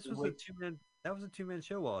 But this was a two-man. That was a two-man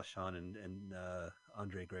show. Wallace Shawn and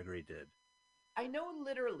Andre Gregory did. I know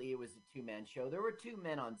literally it was a two-man show. There were two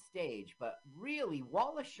men on stage, but really,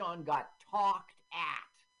 Wallace Shawn got talked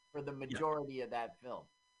at for the majority of that film.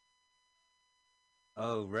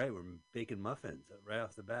 Oh, right. We're baking muffins right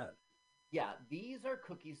off the bat. Yeah, these are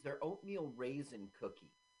cookies. They're oatmeal raisin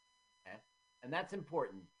cookies. Okay? And that's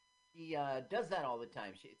important. She does that all the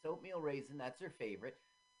time. It's oatmeal raisin. That's her favorite.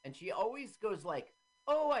 And she always goes like,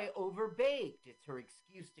 oh, I overbaked. It's her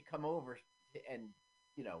excuse to come over and,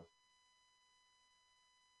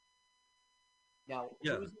 Now,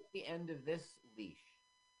 who's at the end of this leash?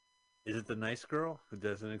 Is it the nice girl who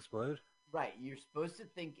doesn't explode? Right. You're supposed to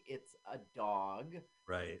think it's a dog.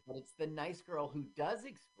 Right. But it's the nice girl who does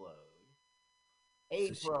explode.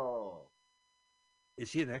 April. Is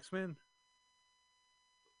she an X-Men?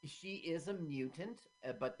 She is a mutant,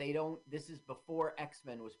 but they don't. This is before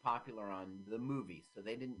X-Men was popular on the movies, so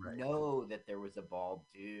they didn't know that there was a bald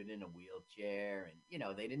dude in a wheelchair,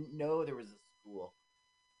 and they didn't know there was a school.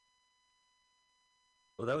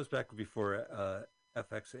 Well, that was back before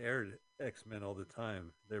FX aired X-Men all the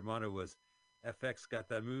time. Their motto was, FX got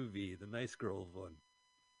that movie, the nice girl one.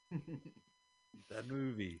 That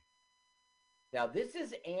movie. Now, this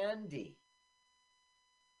is Andy.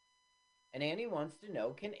 And Andy wants to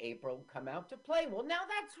know, can April come out to play? Well, now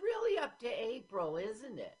that's really up to April,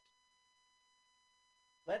 isn't it?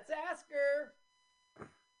 Let's ask her.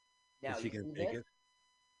 Now, is she going to take it?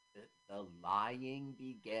 The lying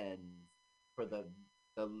begins. For the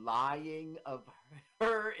lying of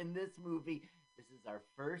her in this movie. This is our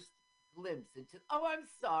first glimpse into, oh, I'm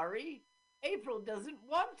sorry. April doesn't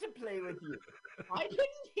want to play with you. I didn't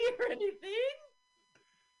hear anything.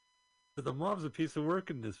 But the mom's a piece of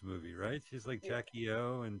work in this movie, right? She's like Jackie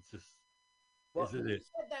O and just... Well, you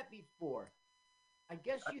said that before. I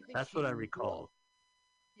guess you think that's what I recall.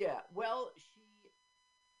 Yeah, well, she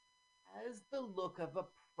has the look of a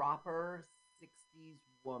proper 60s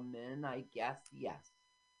woman, I guess, yes.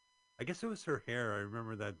 I guess it was her hair. I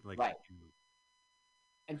remember that. Right.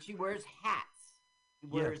 And she wears hats.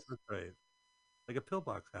 Yes, that's right. Like a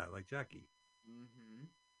pillbox hat, like Jackie. Mm-hmm.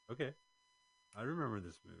 Okay. I remember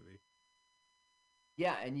this movie.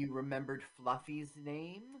 Yeah, and you remembered Fluffy's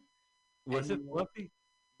name? Was it Fluffy?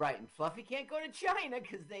 Right, and Fluffy can't go to China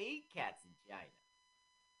because they eat cats in China.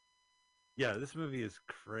 Yeah, this movie is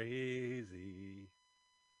crazy.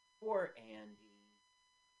 Poor Andy.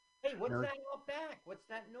 Hey, what's that out back? What's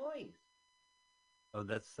that noise? Oh,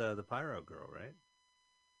 that's the Pyro Girl, right?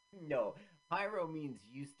 No, Pyro means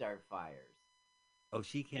you start fires. Oh,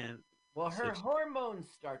 she can't... Well, her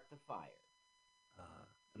hormones start the fire.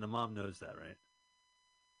 And the mom knows that, right?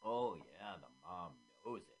 Oh, yeah, the mom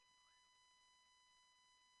knows it.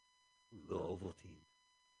 Little Ovaltine.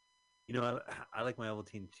 You know, I like my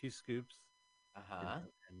Ovaltine 2 scoops. Uh-huh.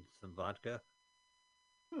 And some vodka.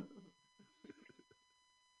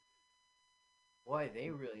 Boy, they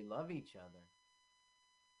really love each other.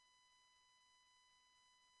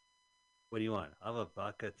 What do you want? I'll have a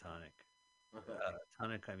vodka tonic.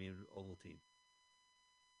 Tonic, I mean Ovaltine.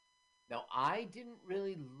 Now, I didn't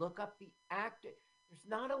really look up the actor. There's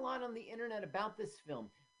not a lot on the internet about this film.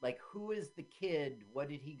 Like, who is the kid? What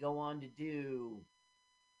did he go on to do?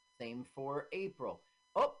 Same for April.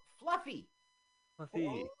 Oh, Fluffy. Fluffy.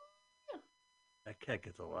 Oh. That cat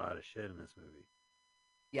gets a lot of shit in this movie.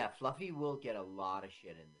 Yeah, Fluffy will get a lot of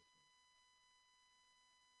shit in this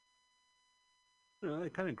No,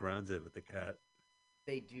 it kind of grounds it with the cat.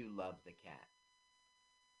 They do love the cat.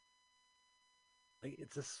 Like,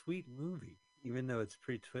 it's a sweet movie, even though it's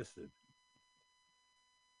pretty twisted.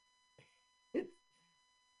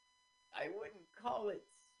 I wouldn't call it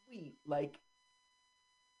sweet. Like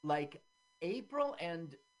April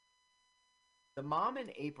and the mom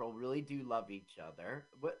and April really do love each other.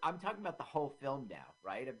 But I'm talking about the whole film now,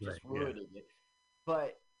 right? I'm just Right, yeah. ruining it.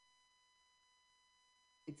 But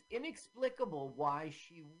it's inexplicable why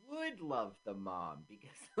she would love the mom because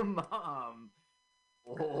the mom,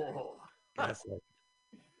 oh, Gaslight.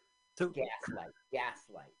 So,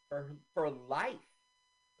 gaslight for life,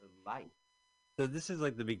 for life. so this is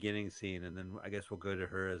like the beginning scene, and then I guess we'll go to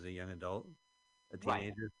her as a young adult, a Right.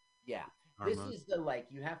 teenager. Yeah. Hormones. This is the like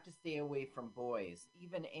you have to stay away from boys,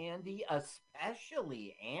 even Andy,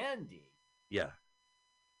 especially Andy. Yeah.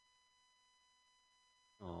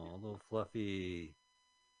 Oh, little Fluffy.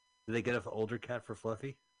 Did they get an older cat for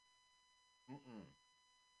Fluffy? Mm-mm.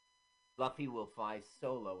 Fluffy will fly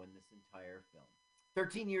solo in this entire film.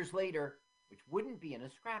 13 years later, which wouldn't be in a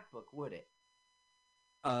scrapbook, would it?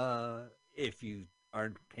 If you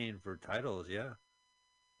aren't paying for titles, yeah.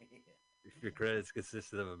 If your credits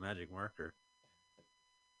consisted of a magic marker.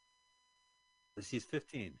 But she's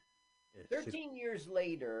 15. Yeah, 13 years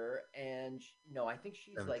later, and no, I think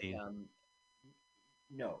she's 17. like,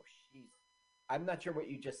 no, I'm not sure what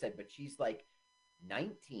you just said, but she's like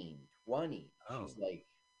 19, 20. Oh. She's like,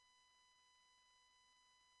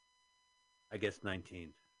 I guess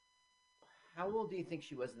 19. how old do you think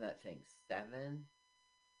she was in that thing? 7?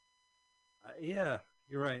 Yeah,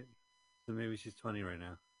 you're right. So maybe she's 20 right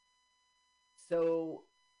now. So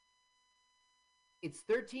it's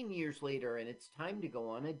 13 years later, and it's time to go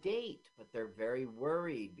on a date, but they're very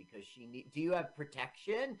worried because do you have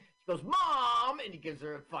protection? She goes, Mom! And he gives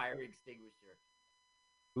her a fire extinguisher.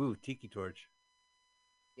 Ooh, tiki torch.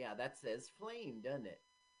 Yeah, that says flame, doesn't it?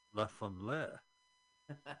 La Flamme.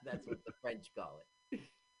 That's what the French call it.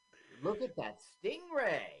 Look at that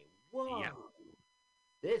stingray. Whoa. Yeah.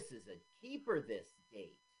 This is a keeper, this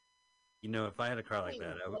date. You know, if I had a car like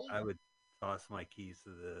that, I would toss my keys to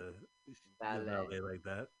the valet like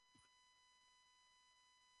that.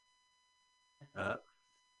 Now,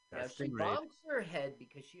 That's she stingray. bonks her head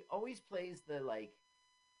because she always plays the, like,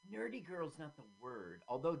 nerdy girl's not the word.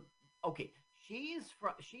 Although, okay, she's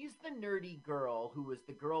the nerdy girl who was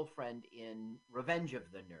the girlfriend in Revenge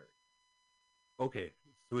of the Nerds. Okay,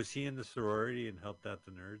 so was she in the sorority and helped out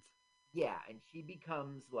the nerds? Yeah, and she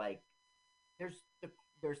becomes, like, there's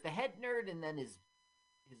the head nerd and then his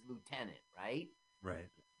lieutenant, right? Right.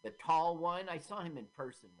 The tall one. I saw him in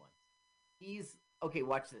person once. He's okay.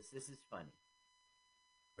 Watch this. This is funny.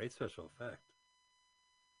 Great special effect.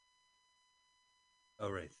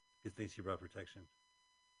 Oh, right. Good thing she brought protection.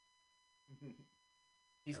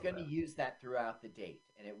 He's going to use that throughout the date,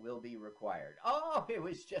 and it will be required. Oh, it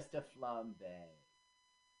was just a flambe.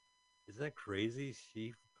 Is that crazy?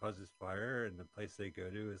 She causes fire, and the place they go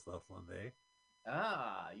to is La Flambe.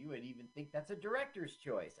 Ah, you would even think that's a director's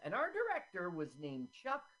choice. And our director was named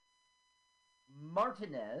Chuck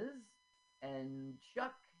Martinez, and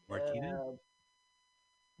Chuck Martinez,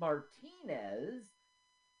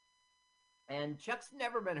 and Chuck's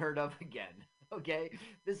never been heard of again. Okay,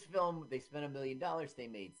 this film, they spent $1 million. They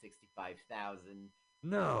made 65,000.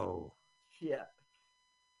 No. Yeah.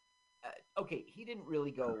 Okay, he didn't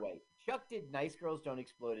really go away. Chuck did Nice Girls Don't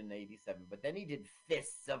Explode in 87, but then he did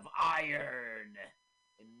Fists of Iron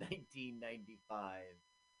in 1995.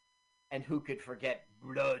 And who could forget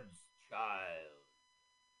Blood's Child?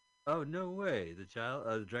 Oh, no way.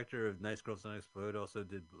 The director of Nice Girls Don't Explode also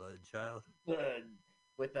did Blood Child. Blood,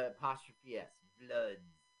 with an apostrophe S. Blood's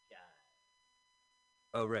Child.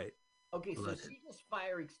 Oh, right. Okay, Blood. so she just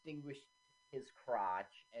fire extinguished his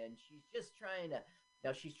crotch, and she's just trying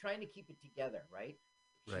to keep it together, right?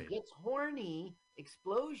 If Right. she gets horny,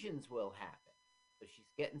 explosions will happen. So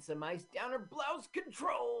she's getting some ice down her blouse.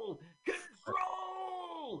 Control!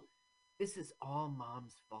 Control! This is all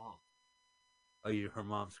Mom's fault. Oh, her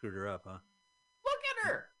mom screwed her up, huh? Look at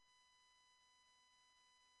her!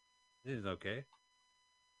 This is okay.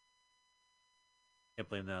 Can't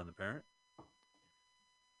blame that on the parent.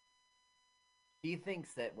 She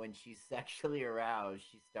thinks that when she's sexually aroused,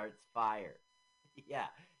 she starts fire. Yeah,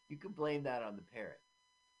 you can blame that on the parent.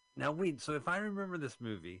 Now, wait, so if I remember this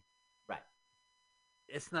movie... Right.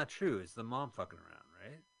 It's not true. It's the mom fucking around,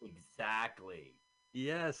 right? Exactly.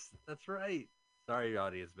 Yes, that's right. Sorry,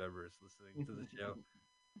 audience members listening to the show.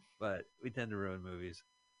 But we tend to ruin movies.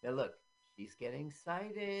 Now look, she's getting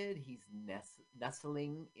excited. He's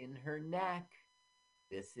nestling in her neck.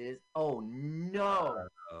 This is, oh no.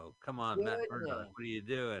 Oh, come on, Matt Murdock. Goodness. What are you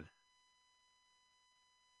doing?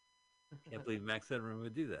 Can't believe Max Edmund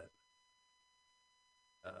would do that.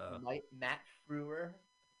 Matt Frewer.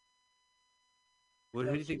 Who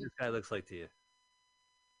No, do you think she- this guy looks like to you?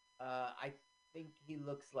 I think he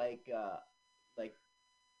looks like it's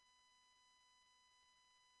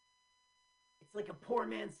like a poor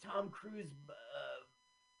man's Tom Cruise,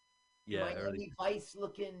 Yeah, Miami Vice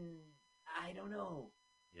looking. I don't know.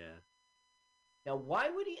 Yeah. Now, why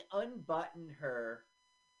would he unbutton her?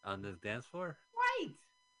 On the dance floor? Right.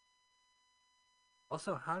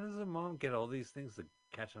 Also, how does a mom get all these things to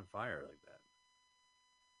catch on fire like that?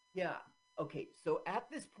 Yeah. Okay. So at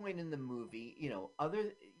this point in the movie,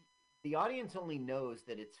 the audience only knows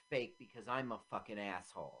that it's fake because I'm a fucking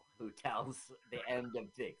asshole who tells the end of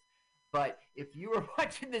things. But if you were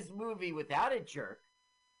watching this movie without a jerk,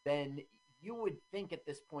 then you would think at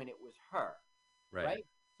this point it was her. Right?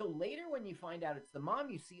 So later when you find out it's the mom,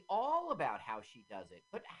 you see all about how she does it.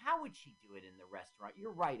 But how would she do it in the restaurant?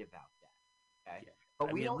 You're right about that. Okay? Yeah.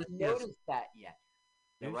 But we don't notice that yet.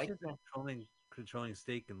 Maybe Right? she's controlling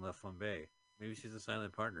stake in La Flambe. Maybe she's a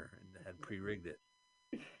silent partner and had pre-rigged it.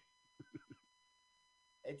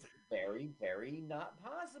 It's very, very not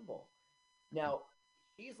possible. Now,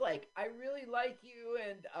 she's like, I really like you,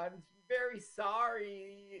 and I'm very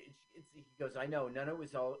sorry. He goes, I know, none of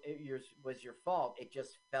it was your fault. It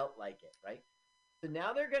just felt like it, right? So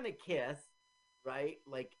now they're going to kiss, right?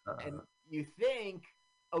 And you think,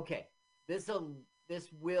 okay, this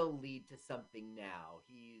will lead to something now.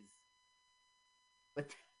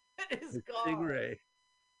 But that is gone. Stingray.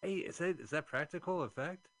 Hey, is that practical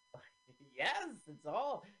effect? Yes, it's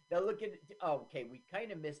all. Now look at. Oh, okay, we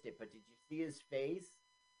kind of missed it, but did you see his face?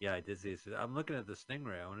 Yeah, I did see it. I'm looking at the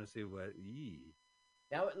Stingray. I want to see what.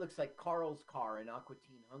 Now it looks like Carl's car in Aqua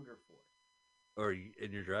Teen Hunger Force. Or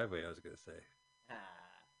in your driveway, I was going to say. Ah.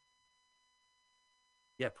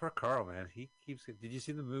 Yeah, poor Carl, man. He keeps. Did you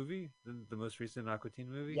see the movie? The most recent Aqua Teen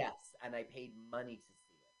movie? Yes, and I paid money to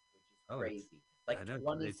see it, which is crazy. I Like know,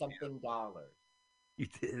 $20-something. You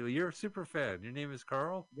did. Well, you're a super fan. Your name is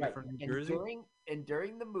Carl? You're Right. from New Jersey?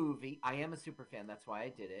 During the movie, I am a super fan. That's why I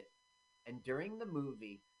did it. And during the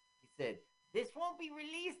movie, he said, "This won't be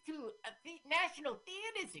released to national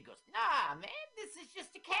theaters." He goes, "Nah, man, this is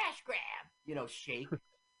just a cash grab." Shake.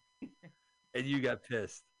 And you got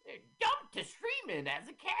pissed. They're dumped to streaming as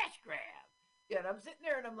a cash grab. Yeah, and I'm sitting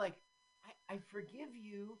there and I'm like, I forgive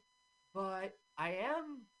you, but I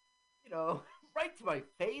am, right to my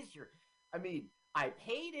face. I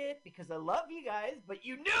paid it because I love you guys, but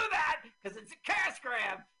you knew that because it's a cash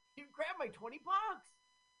grab. You grabbed my $20.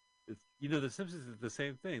 The Simpsons is the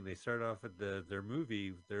same thing. They start off at their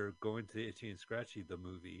movie. They're going to Itchy and Scratchy, the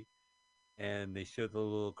movie, and they show the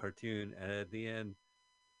little cartoon. And at the end,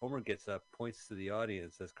 Homer gets up, points to the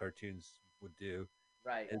audience as cartoons would do,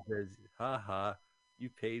 right, and says, "Ha ha, you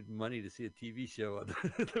paid money to see a TV show on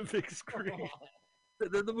the big screen."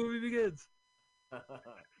 And then the movie begins. I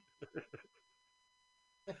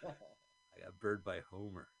got burned by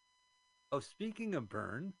Homer. Oh, speaking of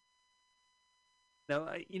burn, now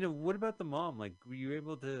what about the mom? Like, were you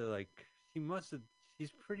able to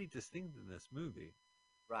she's pretty distinct in this movie,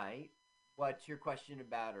 right? What's your question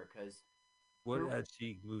about her? Because has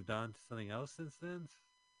she moved on to something else since then?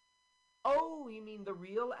 Oh, you mean the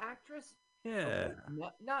real actress? Yeah. Okay.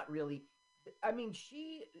 Not really.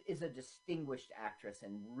 She is a distinguished actress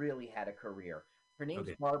and really had a career. Her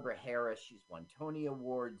name's Barbara Harris. She's won Tony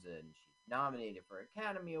Awards and she's nominated for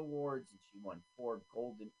Academy Awards and she won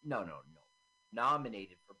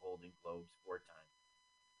nominated for Golden Globes 4 times.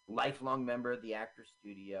 Lifelong member of the Actors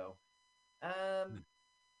Studio.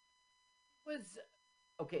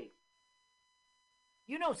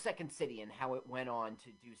 Second City and how it went on to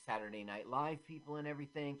do Saturday Night Live people and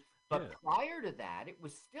everything. But prior to that, it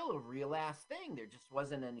was still a real ass thing. There just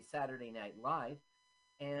wasn't any Saturday Night Live.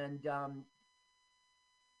 And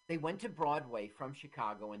they went to Broadway from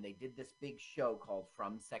Chicago and they did this big show called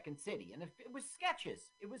From Second City. And it was sketches.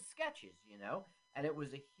 And it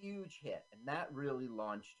was a huge hit. And that really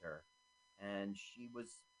launched her. And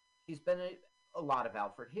she's been a lot of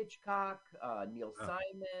Alfred Hitchcock, Neil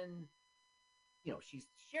Simon. She's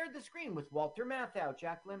shared the screen with Walter Matthau,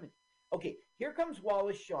 Jack Lemmon. Okay, here comes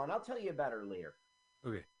Wallace Shawn. I'll tell you about her later.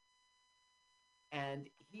 Okay. And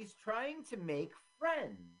he's trying to make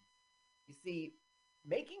friends. You see,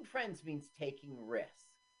 making friends means taking risks.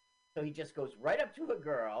 So he just goes right up to a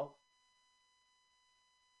girl.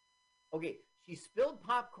 Okay, she spilled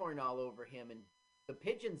popcorn all over him, and the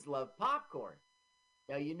pigeons love popcorn.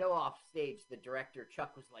 Now, off stage, the director,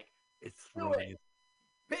 Chuck, was like, "It's do it.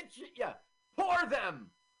 Pitch it, yeah. Pour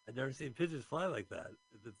them! I've never seen pigeons fly like that.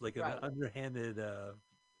 It's like an Right. underhanded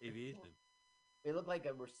aviation. They look like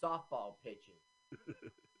they were softball pitches.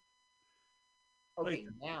 Okay,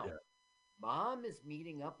 now, Yeah. Mom is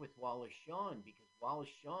meeting up with Wallace Shawn because Wallace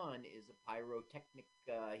Shawn is a pyrotechnic.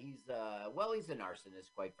 He's an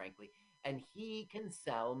arsonist, quite frankly, and he can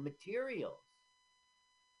sell materials.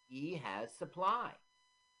 He has supply.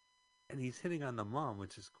 And he's hitting on the mom,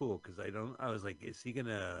 which is cool because I was like, is he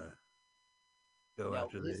gonna go Now,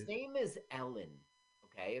 after his the name is Ellen,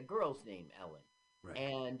 okay, a girl's name, Ellen. right?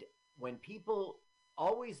 And when people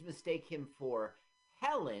always mistake him for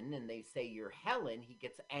Helen and they say you're Helen, he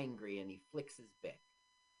gets angry and he flicks his bick.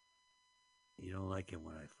 You don't like him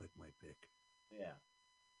when I flick my pick. Yeah.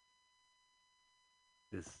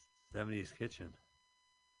 This 70s kitchen.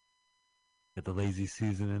 Got the lazy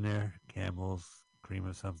Susan in there, Campbell's, cream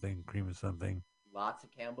of something. Lots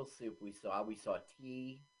of Campbell's soup we saw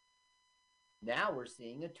tea. Now we're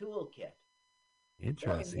seeing a toolkit.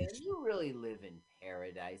 Interesting. Boy, man, you really live in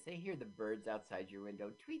paradise. I hear the birds outside your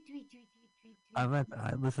window. Tweet, tweet, tweet, tweet,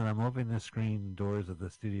 tweet. Listen, I'm opening the screen doors of the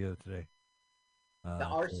studio today. The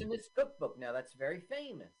Arsonist Cookbook. Now that's very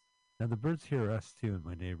famous. Now the birds hear us too, and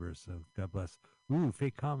my neighbors. So God bless. Ooh,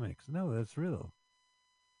 fake comics. No, that's real.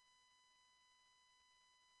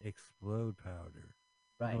 Explode powder.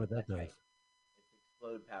 I don't know what that does. Right. It's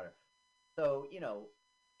explode powder. So,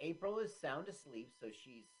 April is sound asleep, so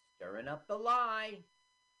she's stirring up the lie.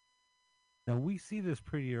 Now we see this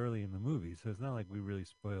pretty early in the movie, so it's not like we really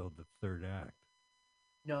spoiled the third act.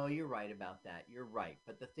 No, you're right about that. You're right.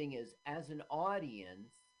 But the thing is, as an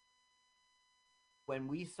audience, when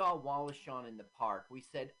we saw Wallace Shawn in the park, we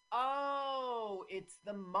said, oh, it's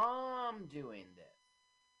the mom doing this.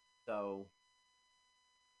 So...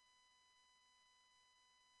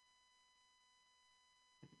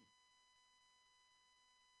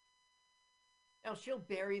 Now she'll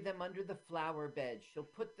bury them under the flower bed. She'll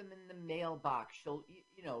put them in the mailbox. She'll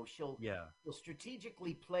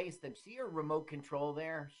strategically place them. See her remote control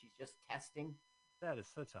there? She's just testing. That is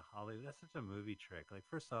such a Hollywood. That's such a movie trick. Like,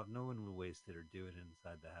 first off, no one would waste it or do it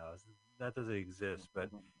inside the house. That doesn't exist. But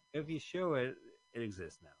if you show it, it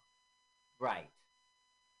exists now. Right.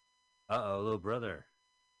 Little brother.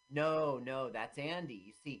 No, that's Andy.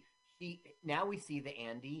 You see, now we see the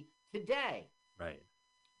Andy today. Right.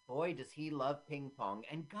 Boy, does he love ping pong,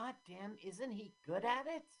 and goddamn, isn't he good at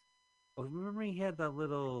it? Oh, remember he had that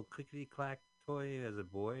little clickety clack toy as a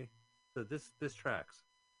boy? So this tracks.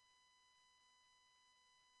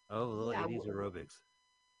 Oh, little 80s aerobics.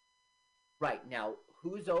 Right, now,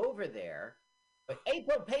 who's over there? But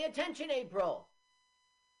April, pay attention, April!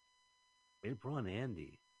 April and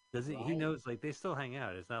Andy. Does he? Right. He knows, like, they still hang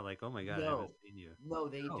out. It's not like, oh my God, I haven't seen you. No,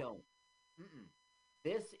 they don't. Mm-mm.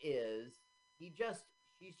 This is, she's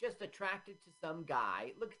just attracted to some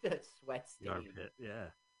guy. Look at the sweat stain. The armpit, yeah.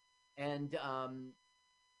 And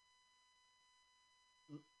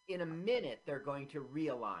in a minute, they're going to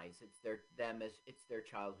realize it's their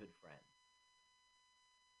childhood friend.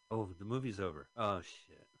 Oh, the movie's over. Oh,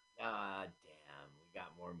 shit. Ah, damn. We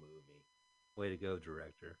got more movie. Way to go,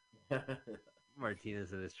 director.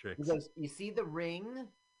 Martinez and his tricks. He goes, you see the ring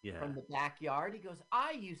from the backyard? He goes,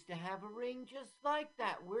 I used to have a ring just like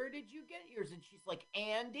that. Where did you get yours? And she's like,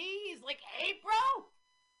 Andy? He's like, April?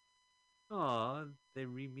 Aw, they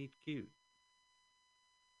re-meet cute.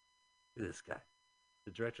 Look at this guy.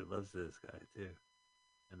 The director loves this guy, too.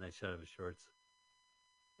 A nice shot of his shorts.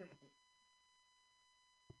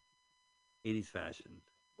 80s fashion.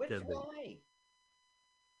 Which Deadly. guy? He's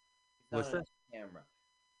What's not on that? camera.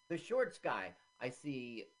 The shorts guy. I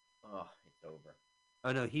see. Oh, it's over.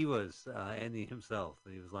 Oh, no, he was Andy himself.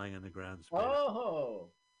 He was lying on the ground. Oh,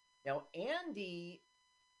 now Andy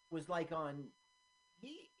was like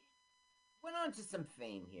he went on to some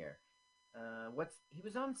fame here. He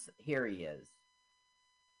was on, here he is.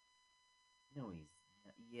 No,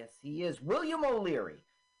 yes, he is. William O'Leary.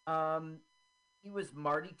 He was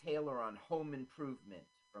Marty Taylor on Home Improvement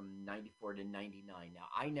from 94 to 99. Now,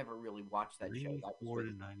 I never really watched that show. 94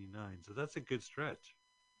 to 99, so that's a good stretch.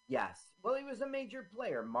 Yes. Well, he was a major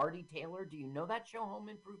player. Marty Taylor, do you know that show, Home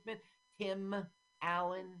Improvement? Tim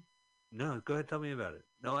Allen? No, go ahead, tell me about it.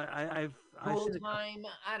 No, Full Time?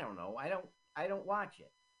 I don't know. I don't watch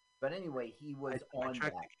it. But anyway, he was on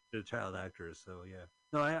that. The child actors, so yeah.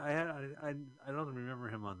 No, I don't remember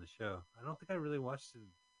him on the show. I don't think I really watched it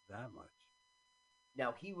that much.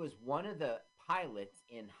 Now, he was one of the pilots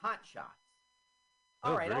in Hot Shots.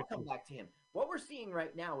 Oh, All right, I'll cool. come back to him. What we're seeing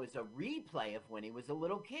right now is a replay of when he was a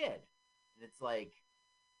little kid. And it's like,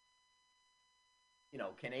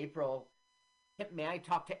 can April, may I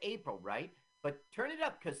talk to April, right? But turn it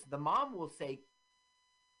up because the mom will say,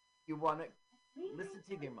 "You want to listen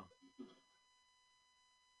to your mom."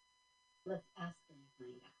 Let's ask them to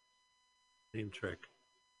find out. Same trick.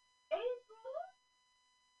 April,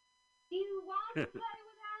 do you want to play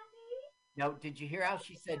with Andy? Now, did you hear how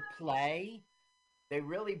she said play? They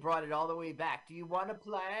really brought it all the way back. Do you want to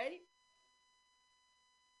play?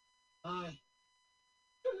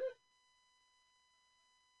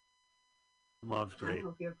 Mom's I great.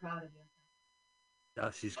 hope you're proud of yourself.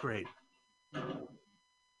 Oh, she's great.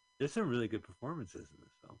 There's some really good performances in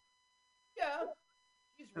this film. Yeah,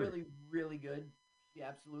 she's really, really good. She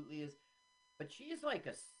absolutely is. But she is like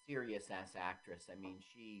a serious ass actress. I mean,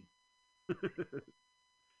 she.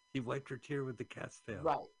 She wiped her tear with the cat's tail.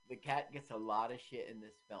 Right. The cat gets a lot of shit in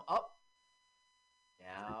this film. Oh,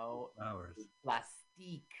 now Flowers.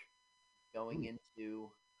 plastique going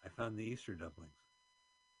into. I found the Easter dumplings.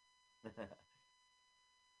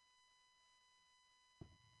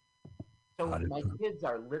 So my kids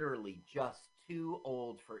are literally just too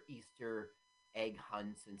old for Easter egg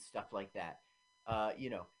hunts and stuff like that.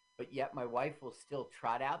 But yet my wife will still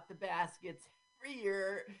trot out the baskets every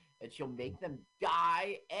year and she'll make them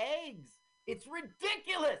dye eggs. It's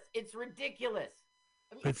ridiculous. It's ridiculous.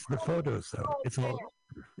 I mean, It's the photos, though. It's all.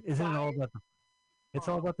 Isn't it all about? It's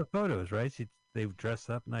all about the photos, right? They dress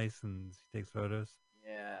up nice and she takes photos.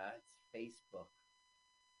 Yeah, it's Facebook.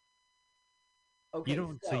 Okay, You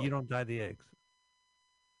don't. So you don't dye the eggs.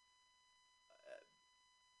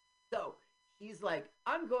 So she's like,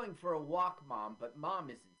 "I'm going for a walk, Mom," but Mom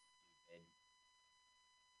isn't stupid.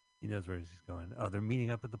 He knows where she's going. Oh, they're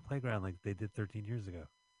meeting up at the playground like they did 13 years ago.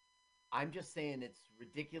 I'm just saying it's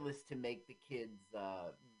ridiculous to make the kids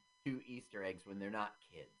do Easter eggs when they're not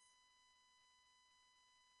kids.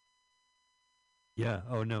 Yeah.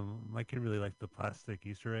 Oh no, my kid really liked the plastic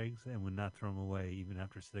Easter eggs and would not throw them away even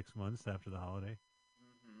after 6 months after the holiday.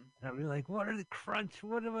 Mm-hmm. I'd be like, "What are the crunch?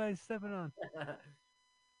 What am I stepping on?"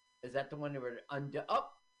 Is that the one that we're under?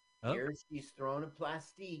 Up. Oh. Here she's throwing a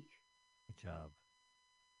plastique. Good job.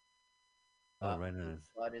 Oh, right on his.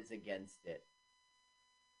 Blood is against it.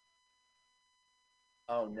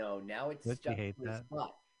 Oh no! Now it's Don't you stuck hate to his that?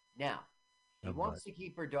 butt. Now she No wants butt. to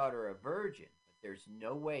keep her daughter a virgin, but there's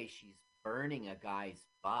no way she's burning a guy's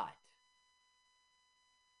butt.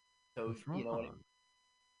 So What's wrong? you know what?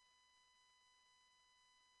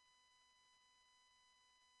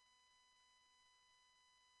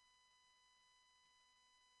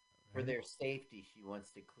 For their safety, she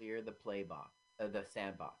wants to clear the the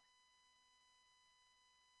sandbox.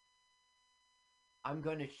 I'm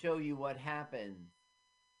going to show you what happens.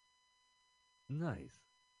 Nice.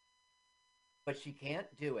 But she can't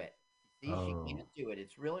do it. See, Oh. she can't do it.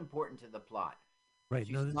 It's real important to the plot. Right.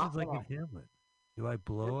 She's No, this not is like in gonna- Hamlet. Do I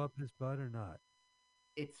blow up his butt or not?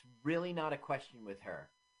 It's really not a question with her.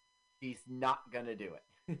 She's not going to do it.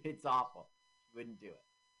 It's awful. She wouldn't do it.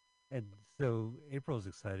 And so April's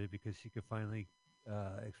excited because she could finally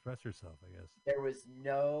express herself, I guess. There was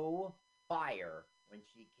no fire when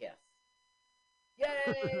she kissed.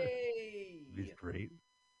 Yay! He's great.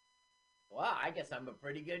 Wow, I guess I'm a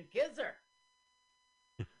pretty good kisser.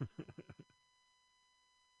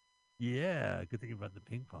 Yeah, good thing about the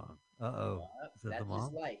ping pong. Uh-oh. Is that That's the mom?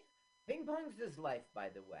 his life. Ping pong's his life, by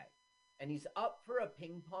the way. And he's up for a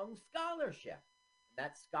ping pong scholarship.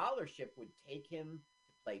 That scholarship would take him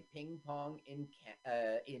to play ping pong in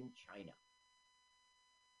China.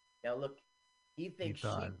 Now look, he thinks she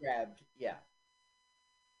thought- grabbed, yeah.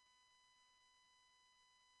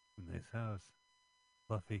 Nice house.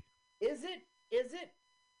 Fluffy. Is it? Is it?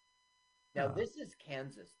 Now Yeah. this is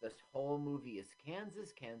Kansas. This whole movie is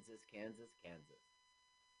Kansas, Kansas, Kansas, Kansas.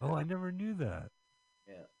 Oh, I never knew that.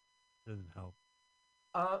 Yeah. Doesn't help.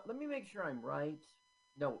 Let me make sure I'm right.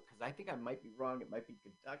 No, because I think I might be wrong. It might be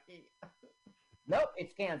Kentucky. Nope,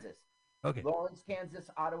 it's Kansas. Okay. Lawrence, Kansas,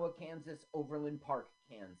 Ottawa, Kansas, Overland Park,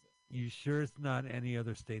 Kansas. You sure it's not any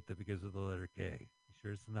other state that begins with the letter K? You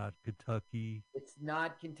sure it's not Kentucky? It's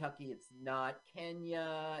not Kentucky. It's not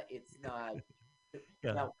Kenya. It's not.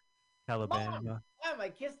 Yeah. Now, Alabama. Mom, I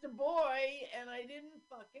kissed a boy and I didn't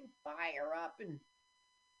fucking fire up and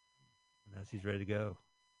Now she's ready to go.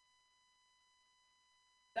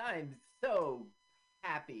 I'm so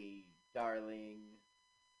happy, darling.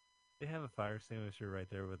 They have a fire extinguisher right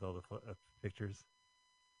there with all the pictures.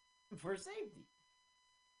 For safety.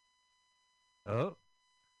 Oh.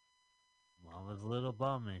 Mama's little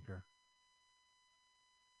bomb maker.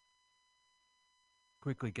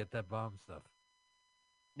 Quickly get that bomb stuff.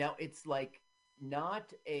 Now it's like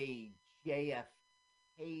not a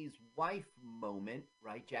JFK's wife moment,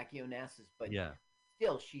 right? Jackie Onassis, but Yeah.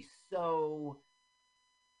 still she's so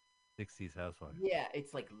 60s housewife. Yeah,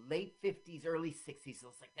 it's like late 50s, early 60s. So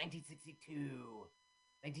it's like 1962,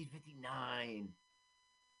 1959.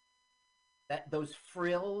 Those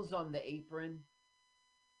frills on the apron.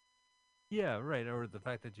 Yeah, right. Or the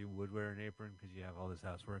fact that you would wear an apron because you have all this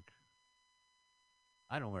housework.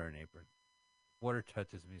 I don't wear an apron. Water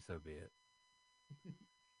touches me, so be it.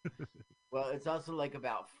 Well, it's also like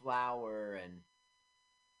about flour and,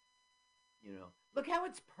 look how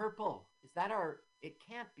it's purple. Is that it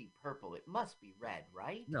can't be purple. It must be red,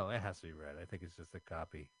 right? No, it has to be red. I think it's just a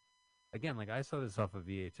copy. Again, like I saw this off a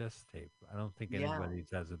VHS tape. I don't think Yeah. anybody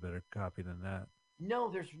has a better copy than that. No,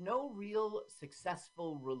 there's no real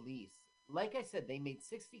successful release. Like I said, they made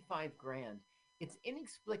 65 grand. It's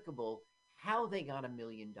inexplicable how they got $1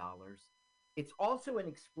 million. It's also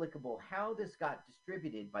inexplicable how this got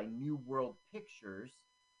distributed by New World Pictures.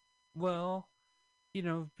 Well,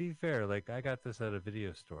 be fair. Like I got this at a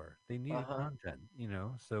video store. They needed content,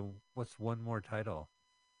 So what's one more title?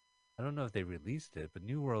 I don't know if they released it, but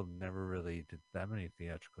New World never really did that many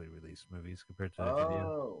theatrically released movies compared to the video.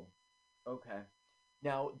 Oh, okay.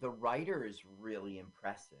 Now the writer is really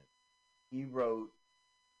impressive. He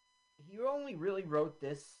only really wrote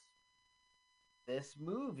this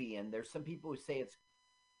movie, and there's some people who say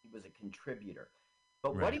he was a contributor.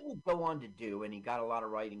 But what he would go on to do, and he got a lot of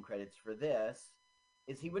writing credits for this,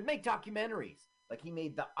 is he would make documentaries. Like he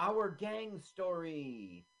made the Our Gang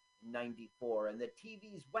Story in 94 and the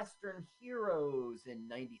TV's Western Heroes in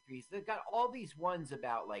 93. So they've got all these ones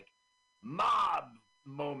about like mob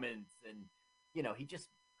moments, and he just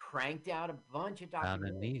cranked out a bunch of documentaries. Found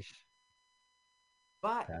a niche.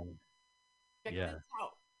 But check Yeah. this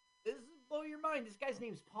out. This will blow your mind. This guy's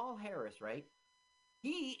name's Paul Harris, right?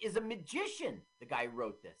 He is a magician. The guy who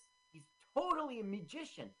wrote this. He's totally a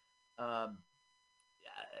magician.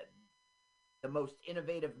 The most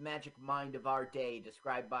innovative magic mind of our day,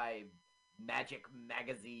 described by Magic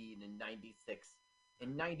Magazine in 96.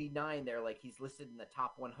 In 99, they're like, he's listed in the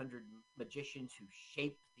top 100 magicians who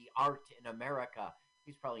shaped the art in America.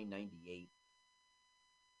 He's probably 98.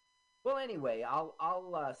 Well, anyway,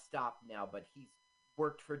 I'll stop now, but he's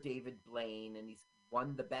worked for David Blaine, and he's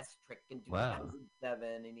won the best trick in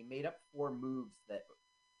 2007, and he made up 4 moves that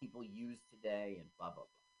people use today, and blah, blah, blah.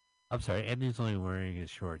 I'm sorry, Andy's only wearing his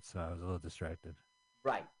shorts, so I was a little distracted.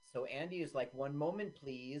 Right. So Andy is like, 1 moment,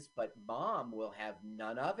 please, but Mom will have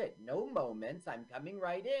none of it. No moments. I'm coming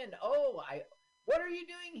right in. What are you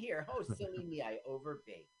doing here? Oh, silly me, I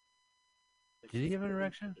overbaked. So Did he have an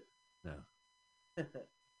erection? No.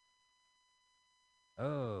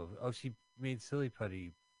 Oh, she made silly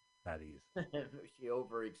putty patties. She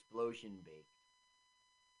over-explosion baked.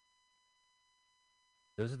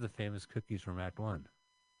 Those are the famous cookies from Act 1.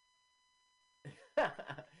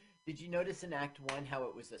 Did you notice in Act 1 how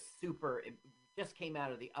it was it just came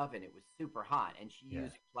out of the oven. It was super hot, and she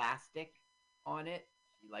used plastic on it.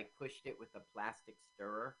 She pushed it with a plastic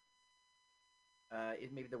stirrer.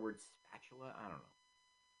 Maybe the word spatula. I don't know.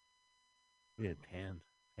 We had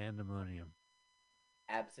pandemonium.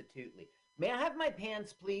 Absolutely. May I have my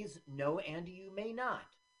pants, please? No, Andy, you may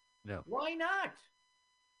not. No. Why not?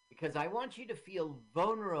 Because I want you to feel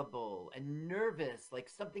vulnerable and nervous, like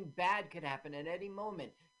something bad could happen at any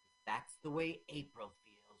moment. That's the way April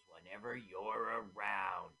feels whenever you're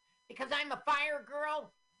around. Because I'm a fire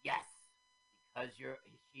girl? Yes. Because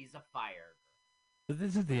she's a fire girl. But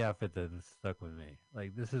this is the outfit that stuck with me.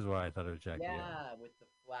 Like, this is why I thought it was Jackie. Yeah, with the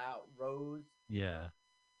rose. Yeah.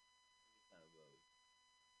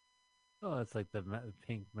 Oh, it's like the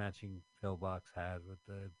pink matching pillbox hat with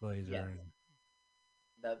the blazer. Yes.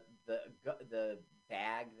 And the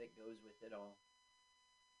bag that goes with it all.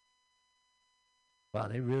 Wow,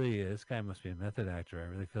 this guy must be a method actor. I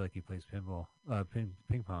really feel like he plays pinball,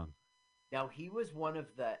 ping pong. Now, he was one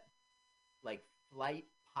of the, flight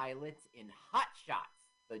pilots in Hot Shots,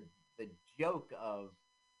 the joke of...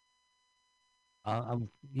 I'm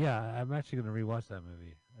actually going to rewatch that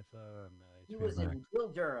movie. I saw it on He HBO was Max. in Will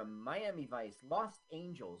Durham, Miami Vice, Lost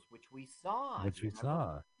Angels, which we saw. Which we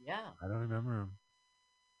saw. Yeah. I don't remember him.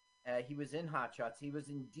 He was in Hot Shots. He was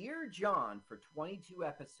in Dear John for 22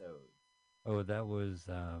 episodes. Oh, that was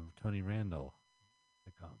Tony Randall.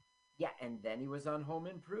 Yeah, and then he was on Home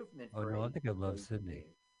Improvement. Oh, no, I think I love Sydney.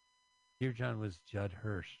 Dear John was Judd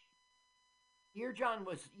Hirsch. Dear John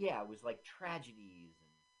was like tragedies.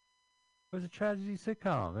 It was a tragedy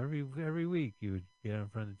sitcom. Every week you would get in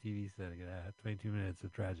front of the TV set and get 22 minutes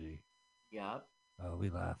of tragedy. Yeah. Oh, we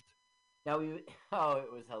laughed. Now it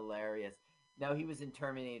was hilarious. Now he was in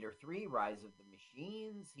Terminator 3, Rise of the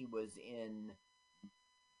Machines. He was in...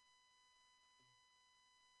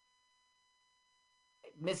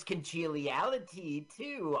 Miss Congeniality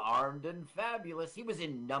too, Armed and Fabulous. He was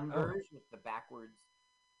in Numbers with the backwards.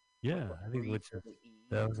 Yeah, I think Three which for is, the E.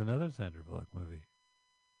 that was another Sandra Bullock movie.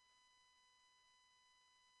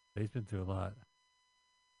 He's been through a lot.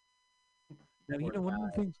 Now, you Poor know, one of guy.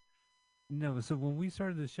 the things. No, so when we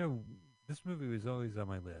started the show, this movie was always on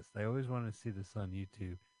my list. I always wanted to see this on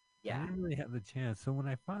YouTube. I Yeah. didn't really have the chance. So when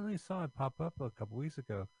I finally saw it pop up a couple weeks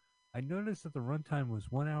ago, I noticed that the runtime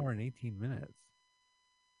was 1 hour and 18 minutes.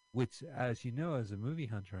 Which, as you know, as a movie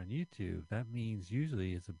hunter on YouTube, that means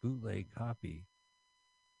usually it's a bootleg copy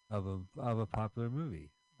of a popular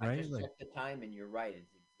movie, I right? just Like, checked the time, and you're right.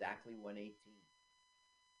 It's exactly 1:18.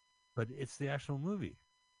 but it's the actual movie.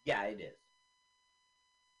 Yeah, it is.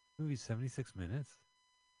 Movie's 76 minutes.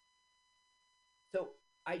 So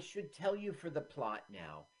I should tell you for the plot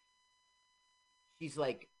now. He's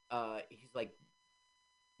like,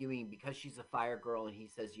 you mean because she's a fire girl, and he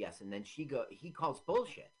says yes, and then he calls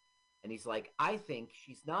bullshit, and he's like, I think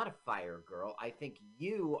she's not a fire girl. I think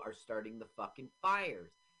you are starting the fucking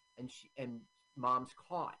fires, and mom's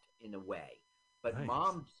caught in a way, but Nice.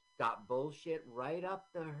 mom's got bullshit right up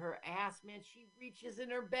her ass, man. She reaches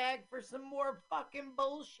in her bag for some more fucking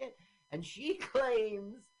bullshit, and she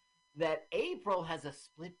claims that April has a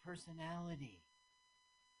split personality.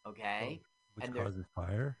 Okay? Which And there's causes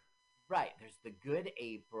fire. right, there's the good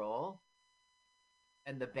April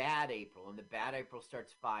and the bad April, and the bad April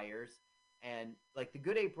starts fires, and like the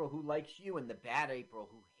good April who likes you, and the bad April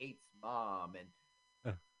who hates mom, and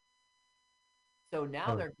so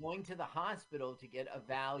now they're going to the hospital to get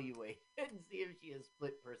evaluated and see if she has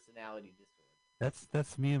split personality disorder.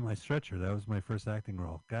 That's me and my stretcher. That was my first acting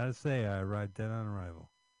role. Gotta say, I arrived dead on arrival.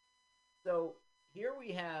 So here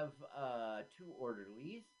we have two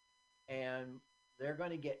orderlies, and they're going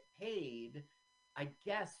to get paid, I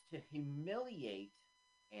guess, to humiliate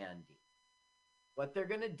Andy. What they're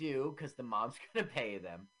going to do, because the mom's going to pay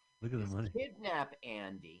them, Look at the is money. kidnap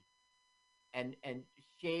Andy and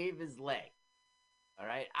shave his leg. All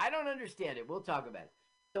right? I don't understand it. We'll talk about it.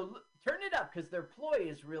 So turn it up, because their ploy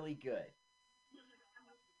is really good.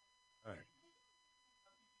 All right.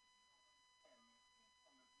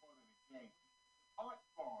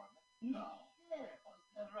 No. Yeah,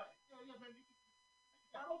 that's right. Yeah, man.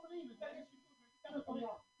 I don't believe it, man.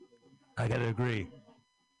 I gotta agree.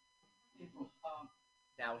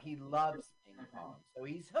 Now he loves ping pong, so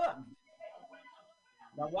he's hooked.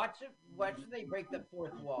 Now watch it. Watch they break the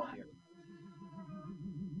fourth wall here.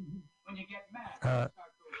 When you get mad,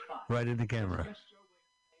 Right in the camera. Just your way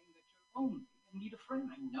of saying that you're lonely and need a friend.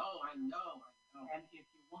 I know. And if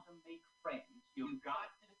you want to make friends, you've got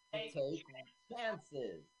to take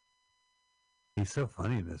chances. He's so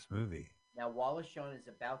funny in this movie. Now Wallace Shawn is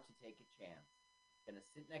about to take a chance. He's gonna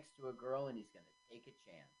sit next to a girl and he's gonna take a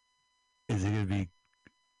chance. Is he gonna be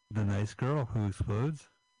the nice girl who explodes?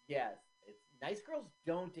 Yes, it's nice girls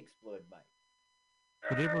don't explode, Mike.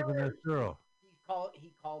 But April's a nice girl.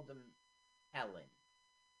 He called them Helen.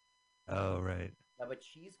 Oh, right. Now, but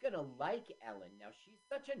she's gonna like Ellen. Now she's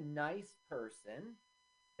such a nice person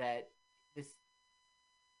that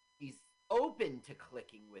he's open to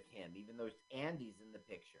clicking with him, even though Andy's in the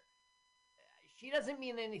picture. She doesn't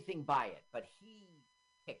mean anything by it, but he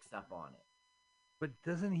picks up on it. But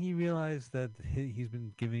doesn't he realize that he's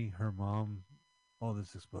been giving her mom all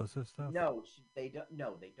this explosive stuff? No, they don't.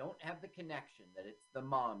 No, they don't have the connection that it's the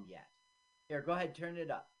mom yet. Here, go ahead, turn it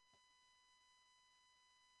up.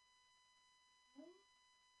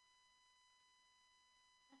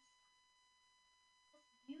 That's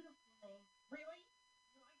beautiful name. Really?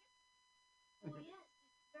 You like it? Well, yes,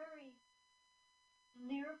 it's very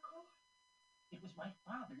lyrical. It was my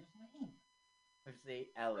father's name. Let's see,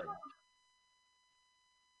 Ellen.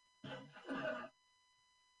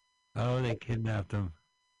 Oh, they kidnapped him.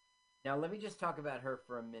 Now, let me just talk about her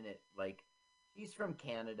for a minute. Like, she's from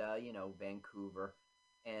Canada, Vancouver,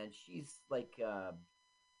 and she's like, I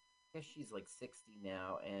guess she's like 60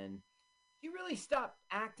 now, and she really stopped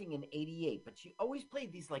acting in '88, but she always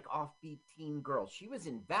played these like offbeat teen girls. She was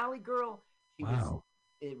in Valley Girl. She was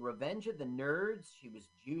in Revenge of the Nerds. She was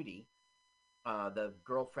Judy, the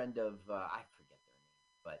girlfriend of I forget their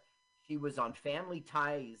name, but she was on Family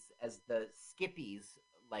Ties as the Skippy's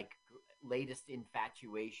like latest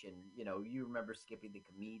infatuation. You remember Skippy the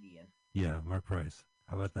comedian? Yeah, Mark Price.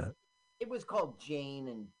 How about that? It was called Jane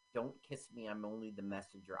and Don't Kiss Me, I'm Only the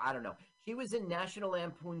Messenger. I don't know. She was in National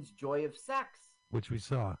Lampoon's Joy of Sex. Which we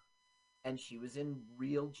saw. And she was in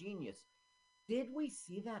Real Genius. Did we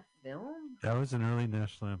see that film? That was an early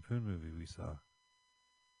National Lampoon movie we saw.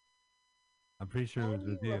 I'm pretty sure it was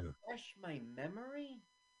with you. Refresh my memory?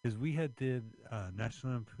 Because we did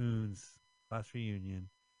National Lampoon's class reunion.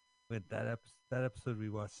 With that episode, we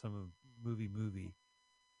watched some of movie,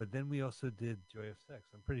 but then we also did Joy of Sex.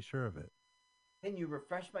 I'm pretty sure of it. Can you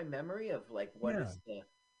refresh my memory of like what Yeah. is the?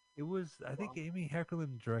 It was, I think Amy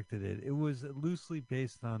Heckerling directed it. It was loosely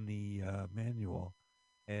based on the manual,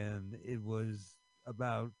 and it was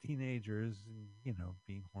about teenagers and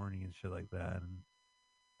being horny and shit like that,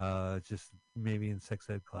 and just maybe in sex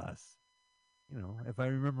ed class. If I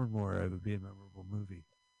remember more, it would be a memorable movie.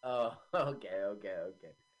 Oh, okay.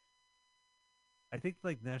 I think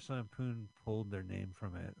like National Lampoon pulled their name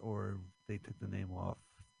from it, or they took the name off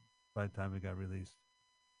by the time it got released.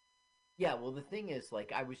 Yeah, well, the thing is,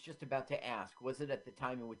 like, I was just about to ask, was it at the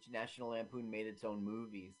time in which National Lampoon made its own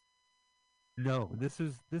movies? No, this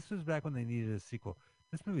was back when they needed a sequel.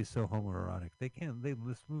 This movie is so homoerotic. They can't.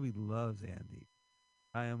 This movie loves Andy.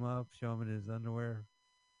 Tie him up, show him in his underwear,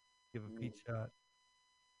 give a feet shot.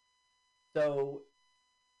 So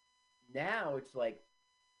now it's like,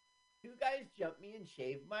 two guys jumped me and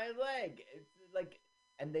shaved my leg. It's like,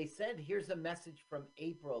 and they said, here's a message from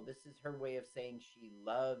April. This is her way of saying she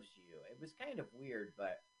loves you. It was kind of weird,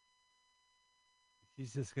 but.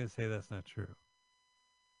 She's just gonna say that's not true.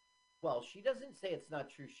 Well, she doesn't say it's not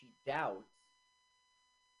true. She doubts.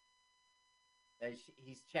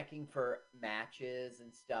 He's checking for matches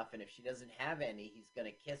and stuff, and if she doesn't have any, he's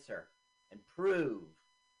going to kiss her and prove.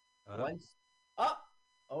 Once.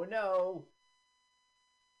 Oh no.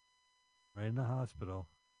 Right in the hospital.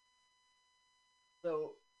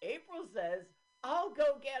 So April says, I'll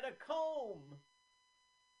go get a comb.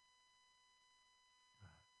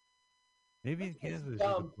 Maybe in Kansas you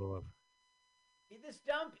could pull up. See this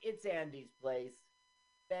dump? It's Andy's place.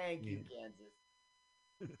 Thank you, Kansas.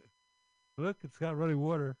 Look, it's got running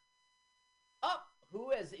water.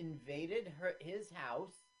 Who has invaded his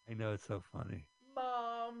house? I know, it's so funny.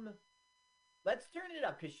 Mom. Let's turn it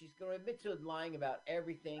up because she's going to admit to lying about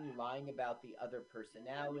everything, lying about the other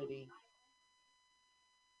personality.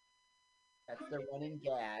 That's the running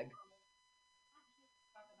gag.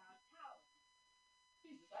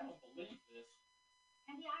 Jesus, I don't believe this.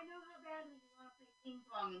 Andy, I know how badly you want to play ping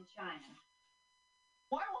pong in China.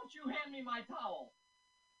 Why won't you hand me my towel?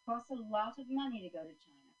 Costs a lot of money to go to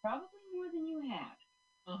China. Probably more than you have.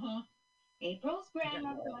 Uh-huh. April's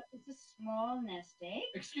grandmother left us a small nest egg.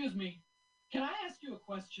 Excuse me. Can I ask you a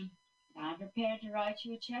question? I'm prepared to write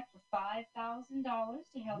you a check for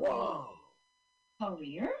 $5,000 to help you.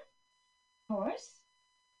 Career? Of course.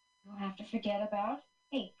 You'll have to forget about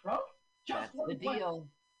April. That's the deal.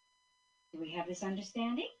 Do we have this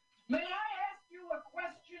understanding? May I ask you a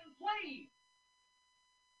question, please?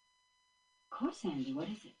 Of course, Andy. What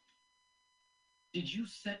is it? Did you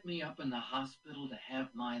set me up in the hospital to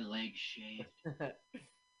have my leg shaved?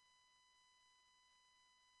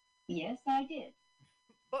 Yes, I did.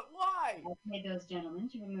 But why? I paid those gentlemen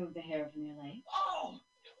to remove the hair from your leg. Oh!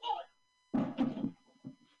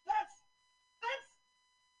 That's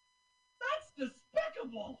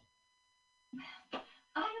despicable!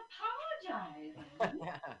 I apologize.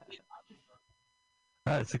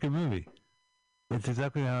 It's a good movie. It's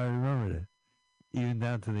exactly how I remembered it, even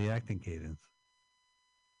down to the acting cadence.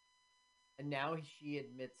 And now she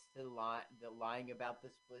admits to lying about the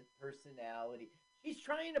split personality. She's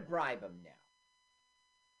trying to bribe him now.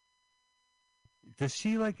 Does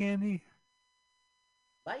she like Andy?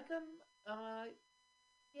 Like him?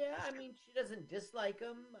 Yeah, I mean, she doesn't dislike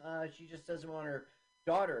him. She just doesn't want her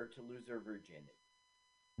daughter to lose her virginity.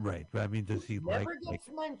 Right, but I mean, does he like... Never gets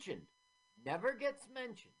mentioned. Never gets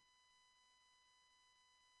mentioned.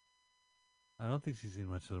 I don't think she's seen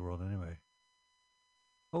much of the world anyway.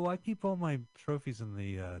 Oh, I keep all my trophies in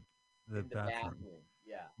the bathroom.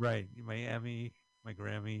 Yeah. Right, my Emmy, my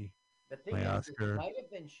Grammy, The thing my is, Oscar. it might have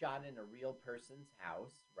been shot in a real person's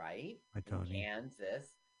house, right? My Tony. In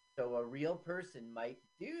Kansas. So a real person might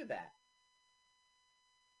do that.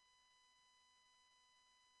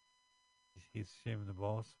 He's shaving the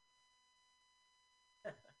balls.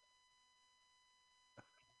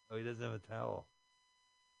 Oh, he doesn't have a towel.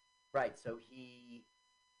 Right, so he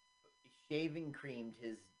shaving creamed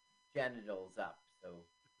his genitals up. So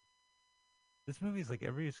This movie is like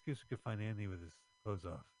every excuse we could find Andy with his clothes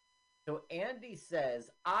off. So Andy says,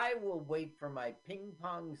 I will wait for my ping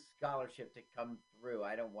pong scholarship to come through.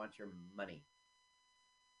 I don't want your money.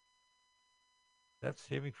 That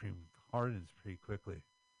shaving cream hardens pretty quickly.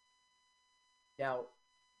 Now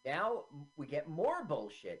we get more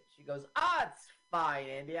bullshit. She goes, it's fine,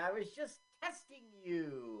 Andy. I was just testing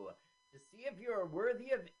you to see if you're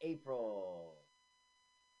worthy of April.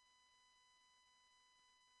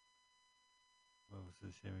 What was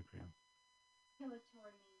the shaving cream?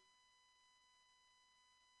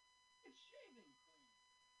 It's shaving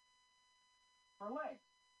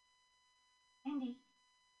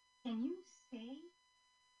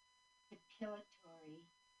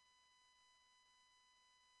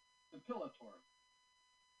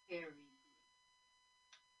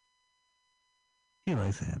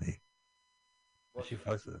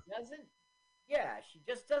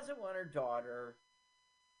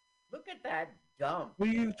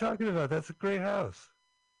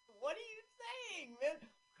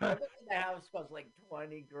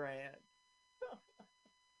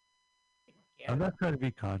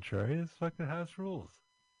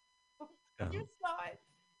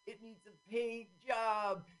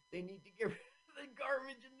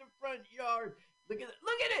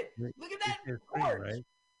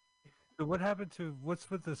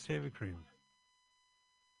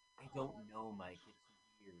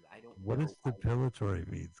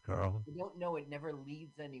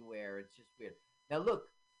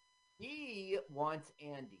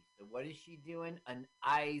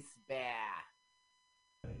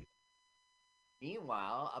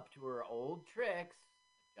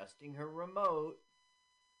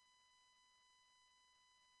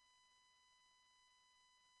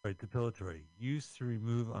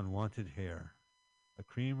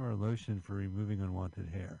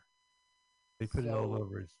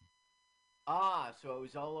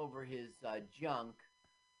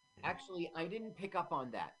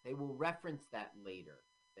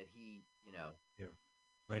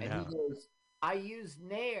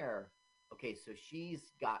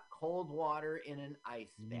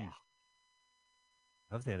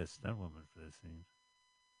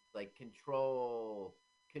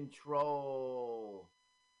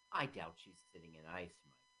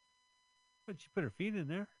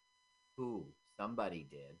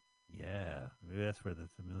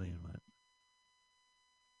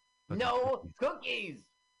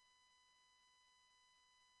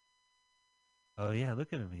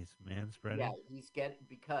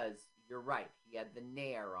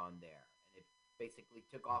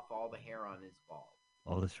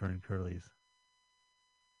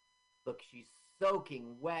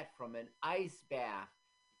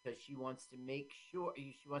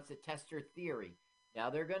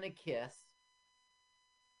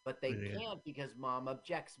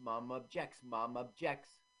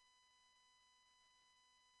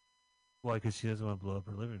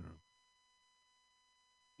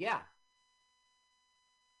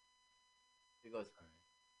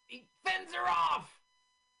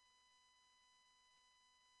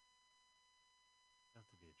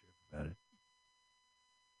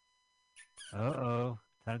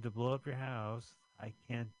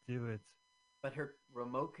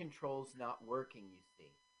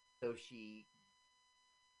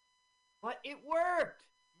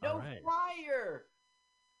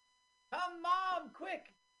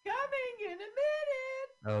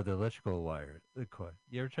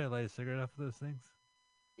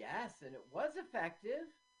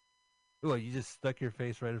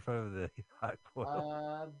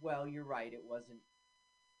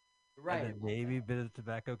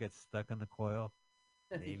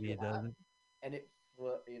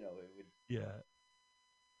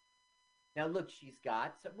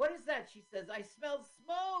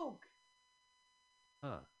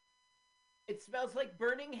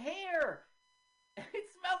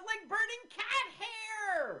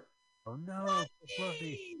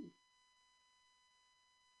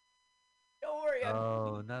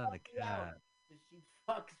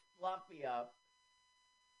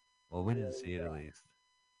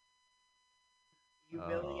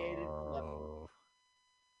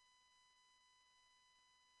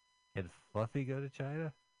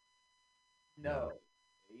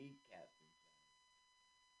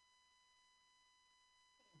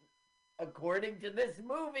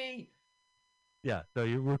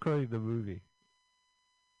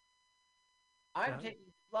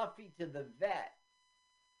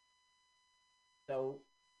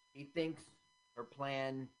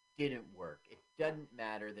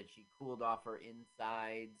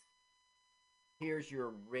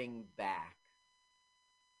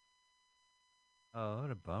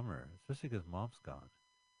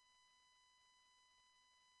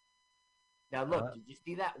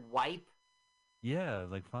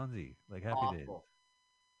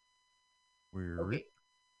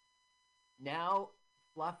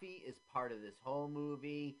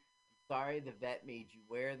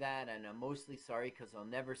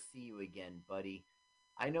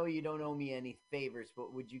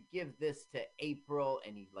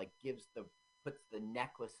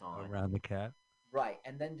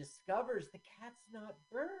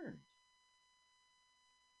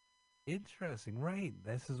Interesting, right?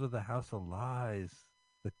 This is what the House of Lies,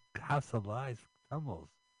 the House of Lies tumbles.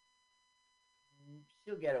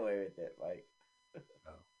 She'll get away with it, Mike.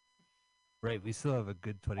 Right, we still have a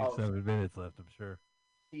good Oh, 27 minutes left, I'm sure.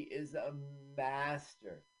 she is a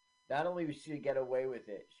master. Not only will she get away with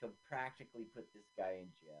it, she'll practically put this guy in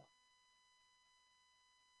jail.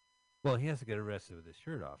 Well, he has to get arrested with his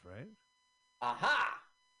shirt off, right? Aha!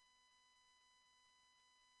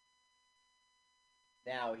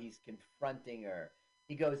 Now he's confronting her.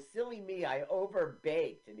 He goes, "Silly me, I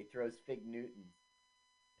overbaked," and he throws Fig Newtons.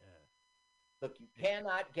 Yeah. Look, you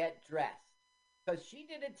cannot get dressed because she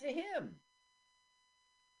did it to him.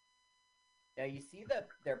 Now you see that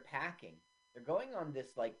they're packing. They're going on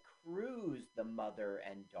this like cruise, the mother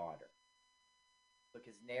and daughter. Look,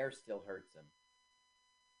 his nair still hurts him.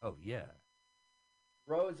 Oh, yeah.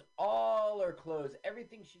 Throws all her clothes,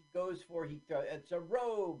 everything she goes for. He throws. It's a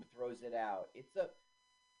robe. Throws it out. It's a.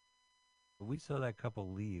 But we saw that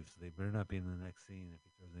couple leave, so they better not be in the next scene if he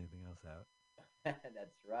throws anything else out.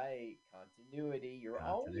 That's right. Continuity. You're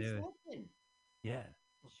Continuity. always looking. Yeah.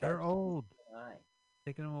 Sharp They're old. eye.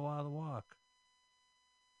 Taking them a while to walk.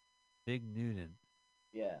 Big Newton.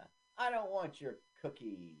 Yeah. I don't want your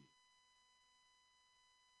cookie.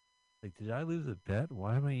 Like, did I lose a bet?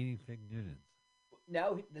 Why am I eating Fig Newtons?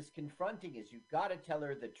 Now this confronting is you've got to tell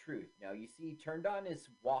her the truth. Now you see, he turned on his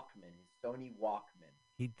Walkman, his Sony Walkman.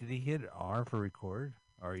 Did he hit R for record?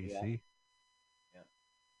 REC? Yeah.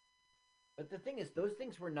 But the thing is, those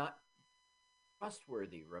things were not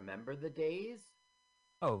trustworthy. Remember the days?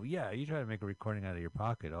 Oh, yeah. You try to make a recording out of your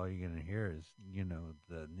pocket, all you're going to hear is,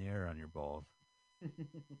 the nair on your balls.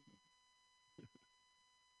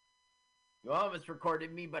 You almost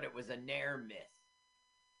recorded me, but it was a nair miss.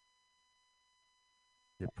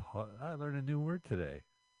 I learned a new word today.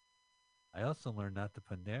 I also learned not to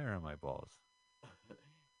put nair on my balls.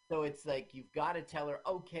 So it's like you've got to tell her,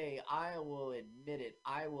 okay, I will admit it.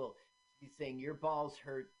 I will. He's saying your balls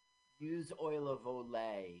hurt. Use oil of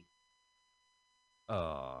Olay.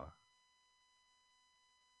 Oh.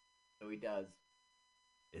 So he does.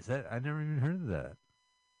 Is that? I never even heard of that.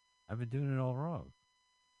 I've been doing it all wrong.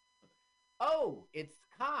 Oh, it's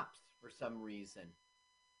cops for some reason.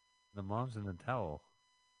 The mom's in the towel.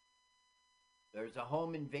 There's a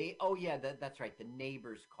home invade. Oh, yeah, that's right. The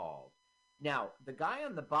neighbors called. Now, the guy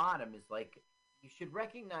on the bottom is like, you should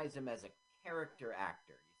recognize him as a character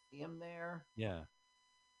actor. You see him there? Yeah.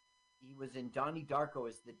 He was in Donnie Darko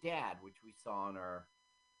as the dad, which we saw on our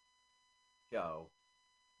show.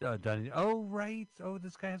 Donnie. Oh, right. Oh,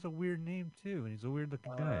 this guy has a weird name, too, and he's a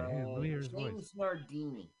weird-looking guy. Hey, let me hear his voice. James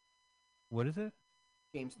Nardini. What is it?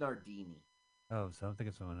 James Nardini. Oh, so I'm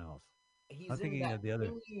thinking someone else. He's I'm thinking in that of the other.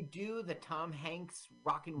 Thing You Do, the Tom Hanks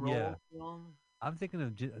rock and roll film. I'm thinking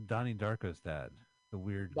of Donnie Darko's dad, the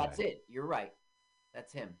weird That's guy. it. You're right.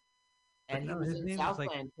 That's him. And But no, he was his in name was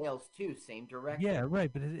Southland Tales too, same director. Yeah,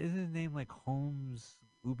 right. But isn't his name like Holmes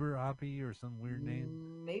Uber Oppie or some weird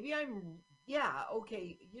name? Maybe yeah,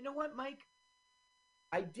 okay. You know what, Mike?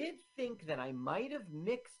 I did think that I might have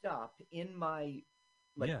mixed up in my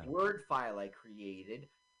Word file I created.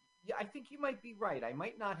 Yeah, I think you might be right. I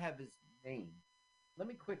might not have his name. Let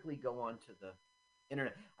me quickly go on to the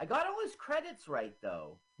internet. I got all his credits right,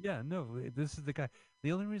 though. Yeah, no, this is the guy.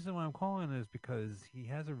 The only reason why I'm calling is because he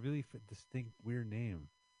has a really distinct, weird name.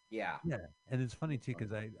 Yeah. Yeah, and it's funny, too,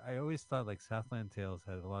 because I always thought, like, Southland Tales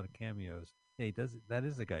had a lot of cameos. Yeah, he does. That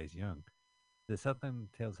is the guy's young. The Southland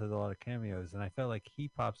Tales has a lot of cameos, and I felt like he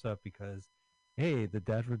pops up because, hey, the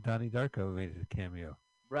dad from Donnie Darko made a cameo.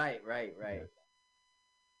 Right.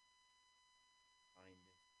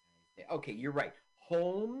 Yeah. Okay, you're right.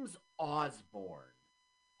 Holmes Osborne.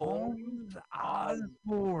 Holmes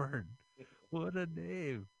Osborne. What a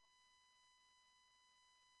name.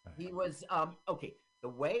 He was okay. The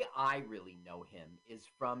way I really know him is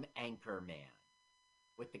from Anchorman,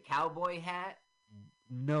 with the cowboy hat.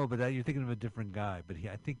 No, but you're thinking of a different guy. But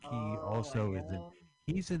I think he also is in.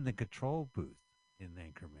 He's in the control booth in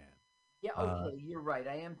Anchorman. Yeah. Okay, you're right.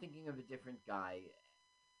 I am thinking of a different guy.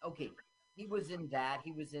 Okay, he was in that.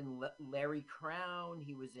 He was in Larry Crown.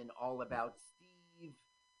 He was in All About Steve.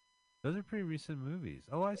 Those are pretty recent movies.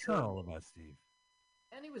 Oh, I saw All About Steve.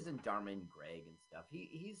 And he was in Dharma and Greg and stuff.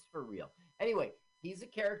 He's for real. Anyway, he's a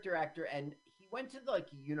character actor, and he went to a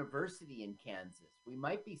university in Kansas. We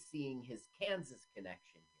might be seeing his Kansas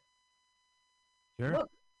connection here. Sure. Look,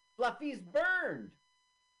 Fluffy's burned.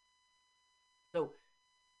 So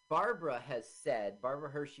Barbara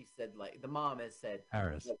Hershey said, like the mom has said,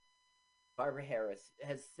 Harris. Barbara Harris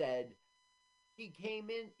has said, he came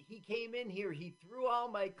in here, he threw all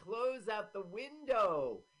my clothes out the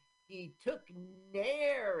window. he took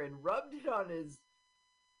Nair and rubbed it on his.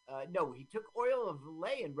 No, he took oil of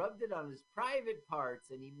Lay and rubbed it on his private parts,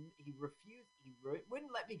 and he refused.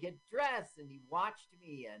 Wouldn't let me get dressed, and he watched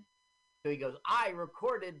me, and so he goes. I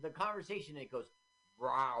recorded the conversation. And it goes,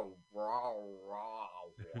 row, row,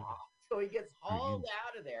 row, row. So he gets hauled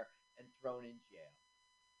out of there and thrown in jail.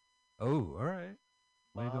 Oh, all right.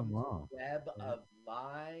 Laid him wrong. Web of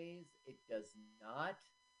lies. It does not.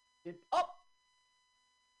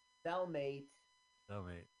 Cellmate.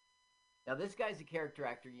 Cellmate. Now, this guy's a character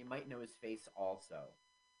actor. You might know his face also.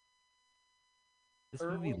 This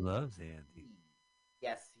movie loves Andy.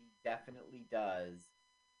 Yes, he definitely does.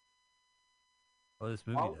 Oh, this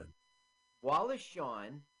movie does. Wallace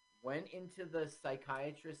Shawn went into the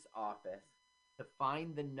psychiatrist's office to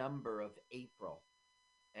find the number of April,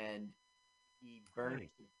 and he burnt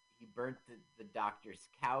the doctor's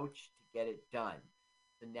couch to get it done.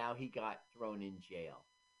 So now he got thrown in jail.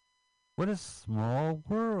 What a small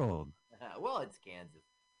world. Well, it's Kansas.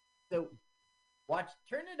 So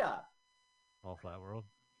turn it up. Small flat world.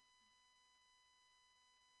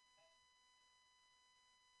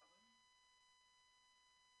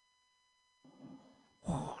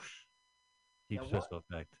 Whoosh. Deep special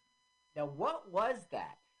effect. Now, what was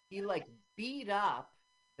that? He beat up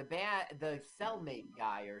the cellmate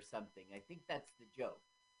guy or something. I think that's the joke.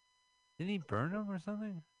 Didn't he burn him or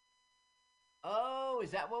something? Oh,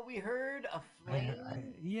 is that what we heard? A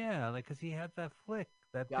flame? Yeah, because he had that flick,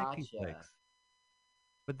 that picky flicks.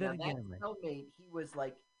 But then now, again, that cellmate, he was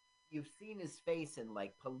you've seen his face in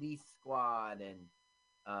Police Squad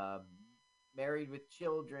and Married with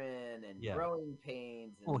Children and Growing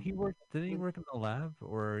Pains. And, didn't he work in the lab,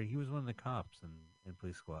 or he was one of the cops in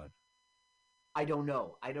Police Squad? I don't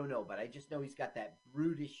know, but I just know he's got that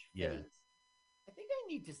brutish face. Yeah. I think I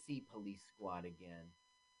need to see Police Squad again.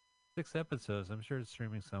 6 episodes. I'm sure it's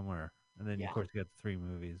streaming somewhere. And then, of course, you got the 3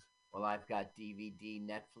 movies. Well, I've got DVD,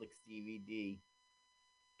 Netflix DVD.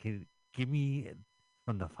 Give me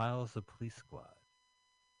from the files of Police Squad.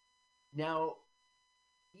 Now,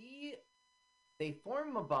 they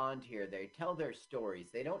form a bond here. They tell their stories.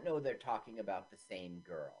 They don't know they're talking about the same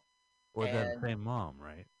girl. Or the same mom,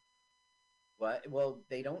 right? What? Well,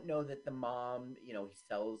 they don't know that the mom, he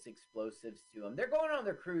sells explosives to them. They're going on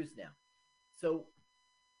their cruise now. So,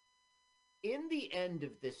 in the end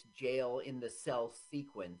of this jail in the cell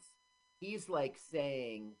sequence, he's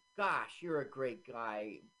saying, gosh, you're a great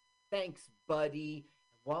guy. Thanks, buddy.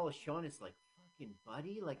 And Wallace Shawn is fucking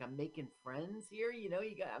buddy? I'm making friends here?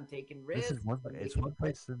 I'm taking risks. This is one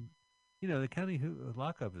place in, the county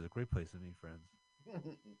lockup is a great place to meet friends.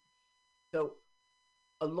 So,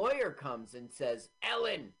 a lawyer comes and says,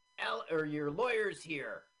 Ellen, or your lawyer's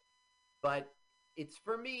here. But it's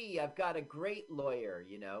for me. I've got a great lawyer,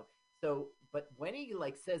 So, but when he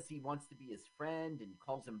says he wants to be his friend and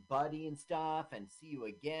calls him buddy and stuff and see you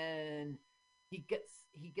again, he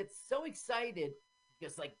gets so excited. He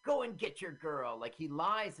goes go and get your girl. He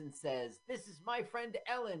lies and says, this is my friend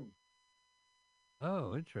Ellen.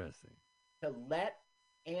 Oh, interesting. To let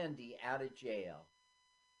Andy out of jail.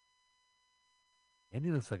 Andy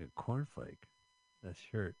looks like a cornflake. That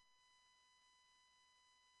shirt.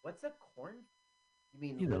 What's a corn? You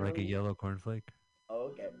mean either like a yellow cornflake?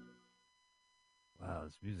 Oh, okay. Wow,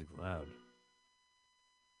 this music's loud.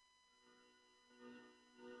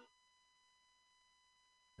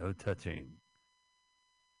 No touching.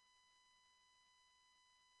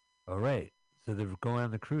 All right. So they're going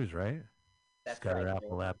on the cruise, right? That's She's got right. her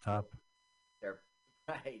Apple laptop. They're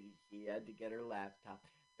right. She had to get her laptop.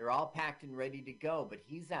 They're all packed and ready to go, but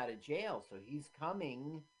he's out of jail, so he's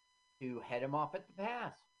coming to head him off at the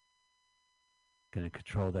pass. Gonna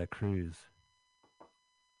control that cruise.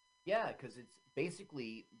 Yeah, because it's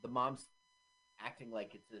basically the mom's acting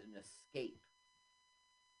like it's an escape.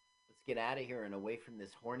 Let's get out of here and away from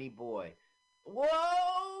this horny boy.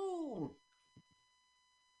 Whoa!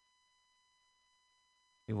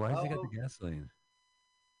 Hey, why has he got the gasoline?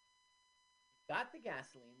 Got the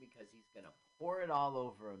gasoline because he's going to pour it all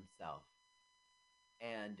over himself.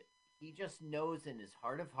 And he just knows in his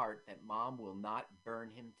heart of heart that mom will not burn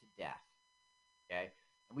him to death. Okay?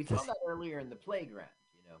 And we saw that earlier in the playground,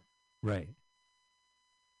 Right.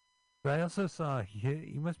 But I also saw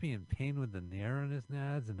he must be in pain with the nair on his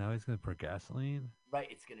nads, and now he's going to pour gasoline. Right,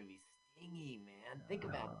 it's going to be stingy, man. Think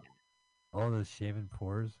about that. All those shaven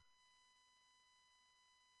pores.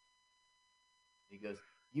 He goes,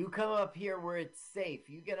 you come up here where it's safe.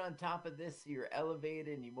 You get on top of this, you're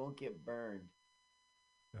elevated, and you won't get burned.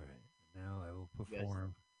 All right. Now I will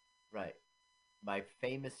perform. Right. My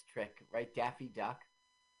famous trick, right, Daffy Duck?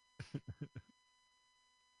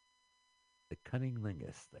 The cunning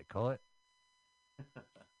lingus, they call it.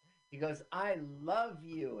 He goes, I love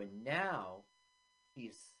you. And now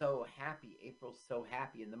he's so happy. April's so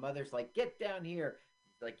happy. And the mother's like, get down here.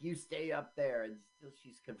 He's like, you stay up there. And still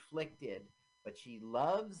she's conflicted. But she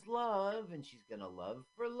loves love, and she's going to love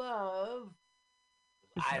for love.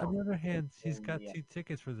 On the other hand, she's got 2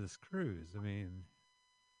 tickets for this cruise. I mean,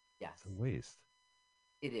 yes, it's a waste.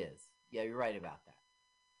 It is. Yeah, you're right about that.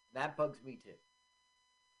 That bugs me too.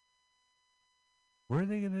 Where are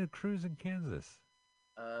they going to cruise in Kansas?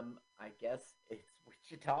 I guess it's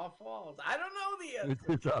Wichita Falls. I don't know the answer.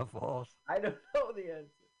 Wichita Falls. I don't know the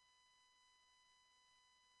answer.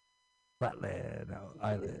 Flatland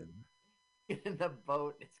Island. In the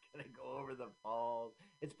boat, it's gonna go over the falls.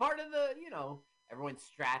 It's part of the, everyone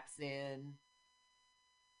straps in.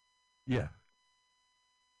 Yeah.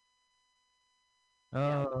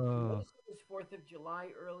 Oh. It was 4th of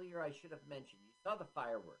July earlier. I should have mentioned. You saw the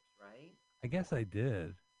fireworks, right? I guess I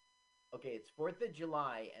did. Okay, it's 4th of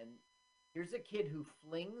July, and here's a kid who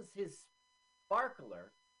flings his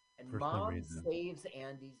sparkler, and For some mom reason. saves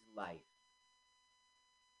Andy's life.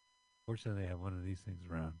 Fortunately, they have one of these things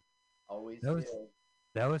around. Always That was, do.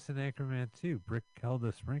 that was in Anchorman 2. Brick held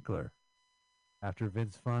a sprinkler after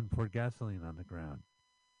Vince Vaughn poured gasoline on the ground.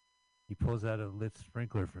 He pulls out a lit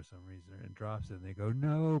sprinkler for some reason and drops it, and they go,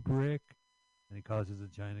 no, Brick! And he causes a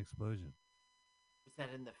giant explosion. Was that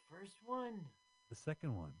in the first one? The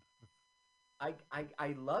second one. I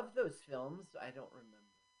love those films. I don't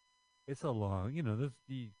remember. It's a long, you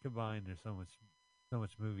combine, there's so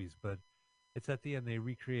much movies, but it's at the end they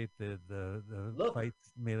recreate the fight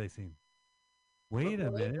melee scene. Wait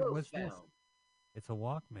a minute, what's this? It's a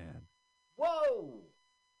Walkman. Whoa!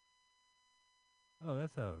 Oh,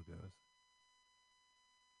 that's how it goes.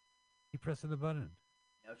 Keep pressing the button.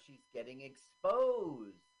 Now she's getting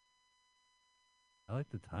exposed. I like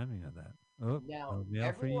the timing of that. Oh, Now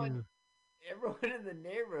mail for you. everyone in the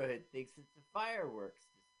neighborhood thinks it's a fireworks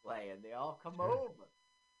display, and they all come Sure. over.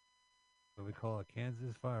 What we call a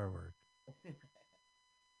Kansas firework.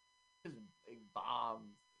 Just big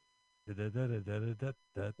bombs.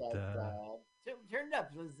 Da-da-da-da-da-da-da-da. Turned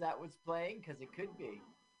up. Is that what's playing? Because it could be.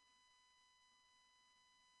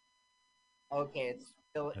 Okay, it's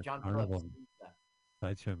John Carnival Phillips.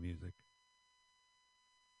 sideshow music.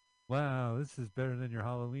 Wow, this is better than your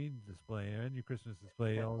Halloween display and your Christmas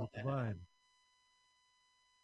display all combined.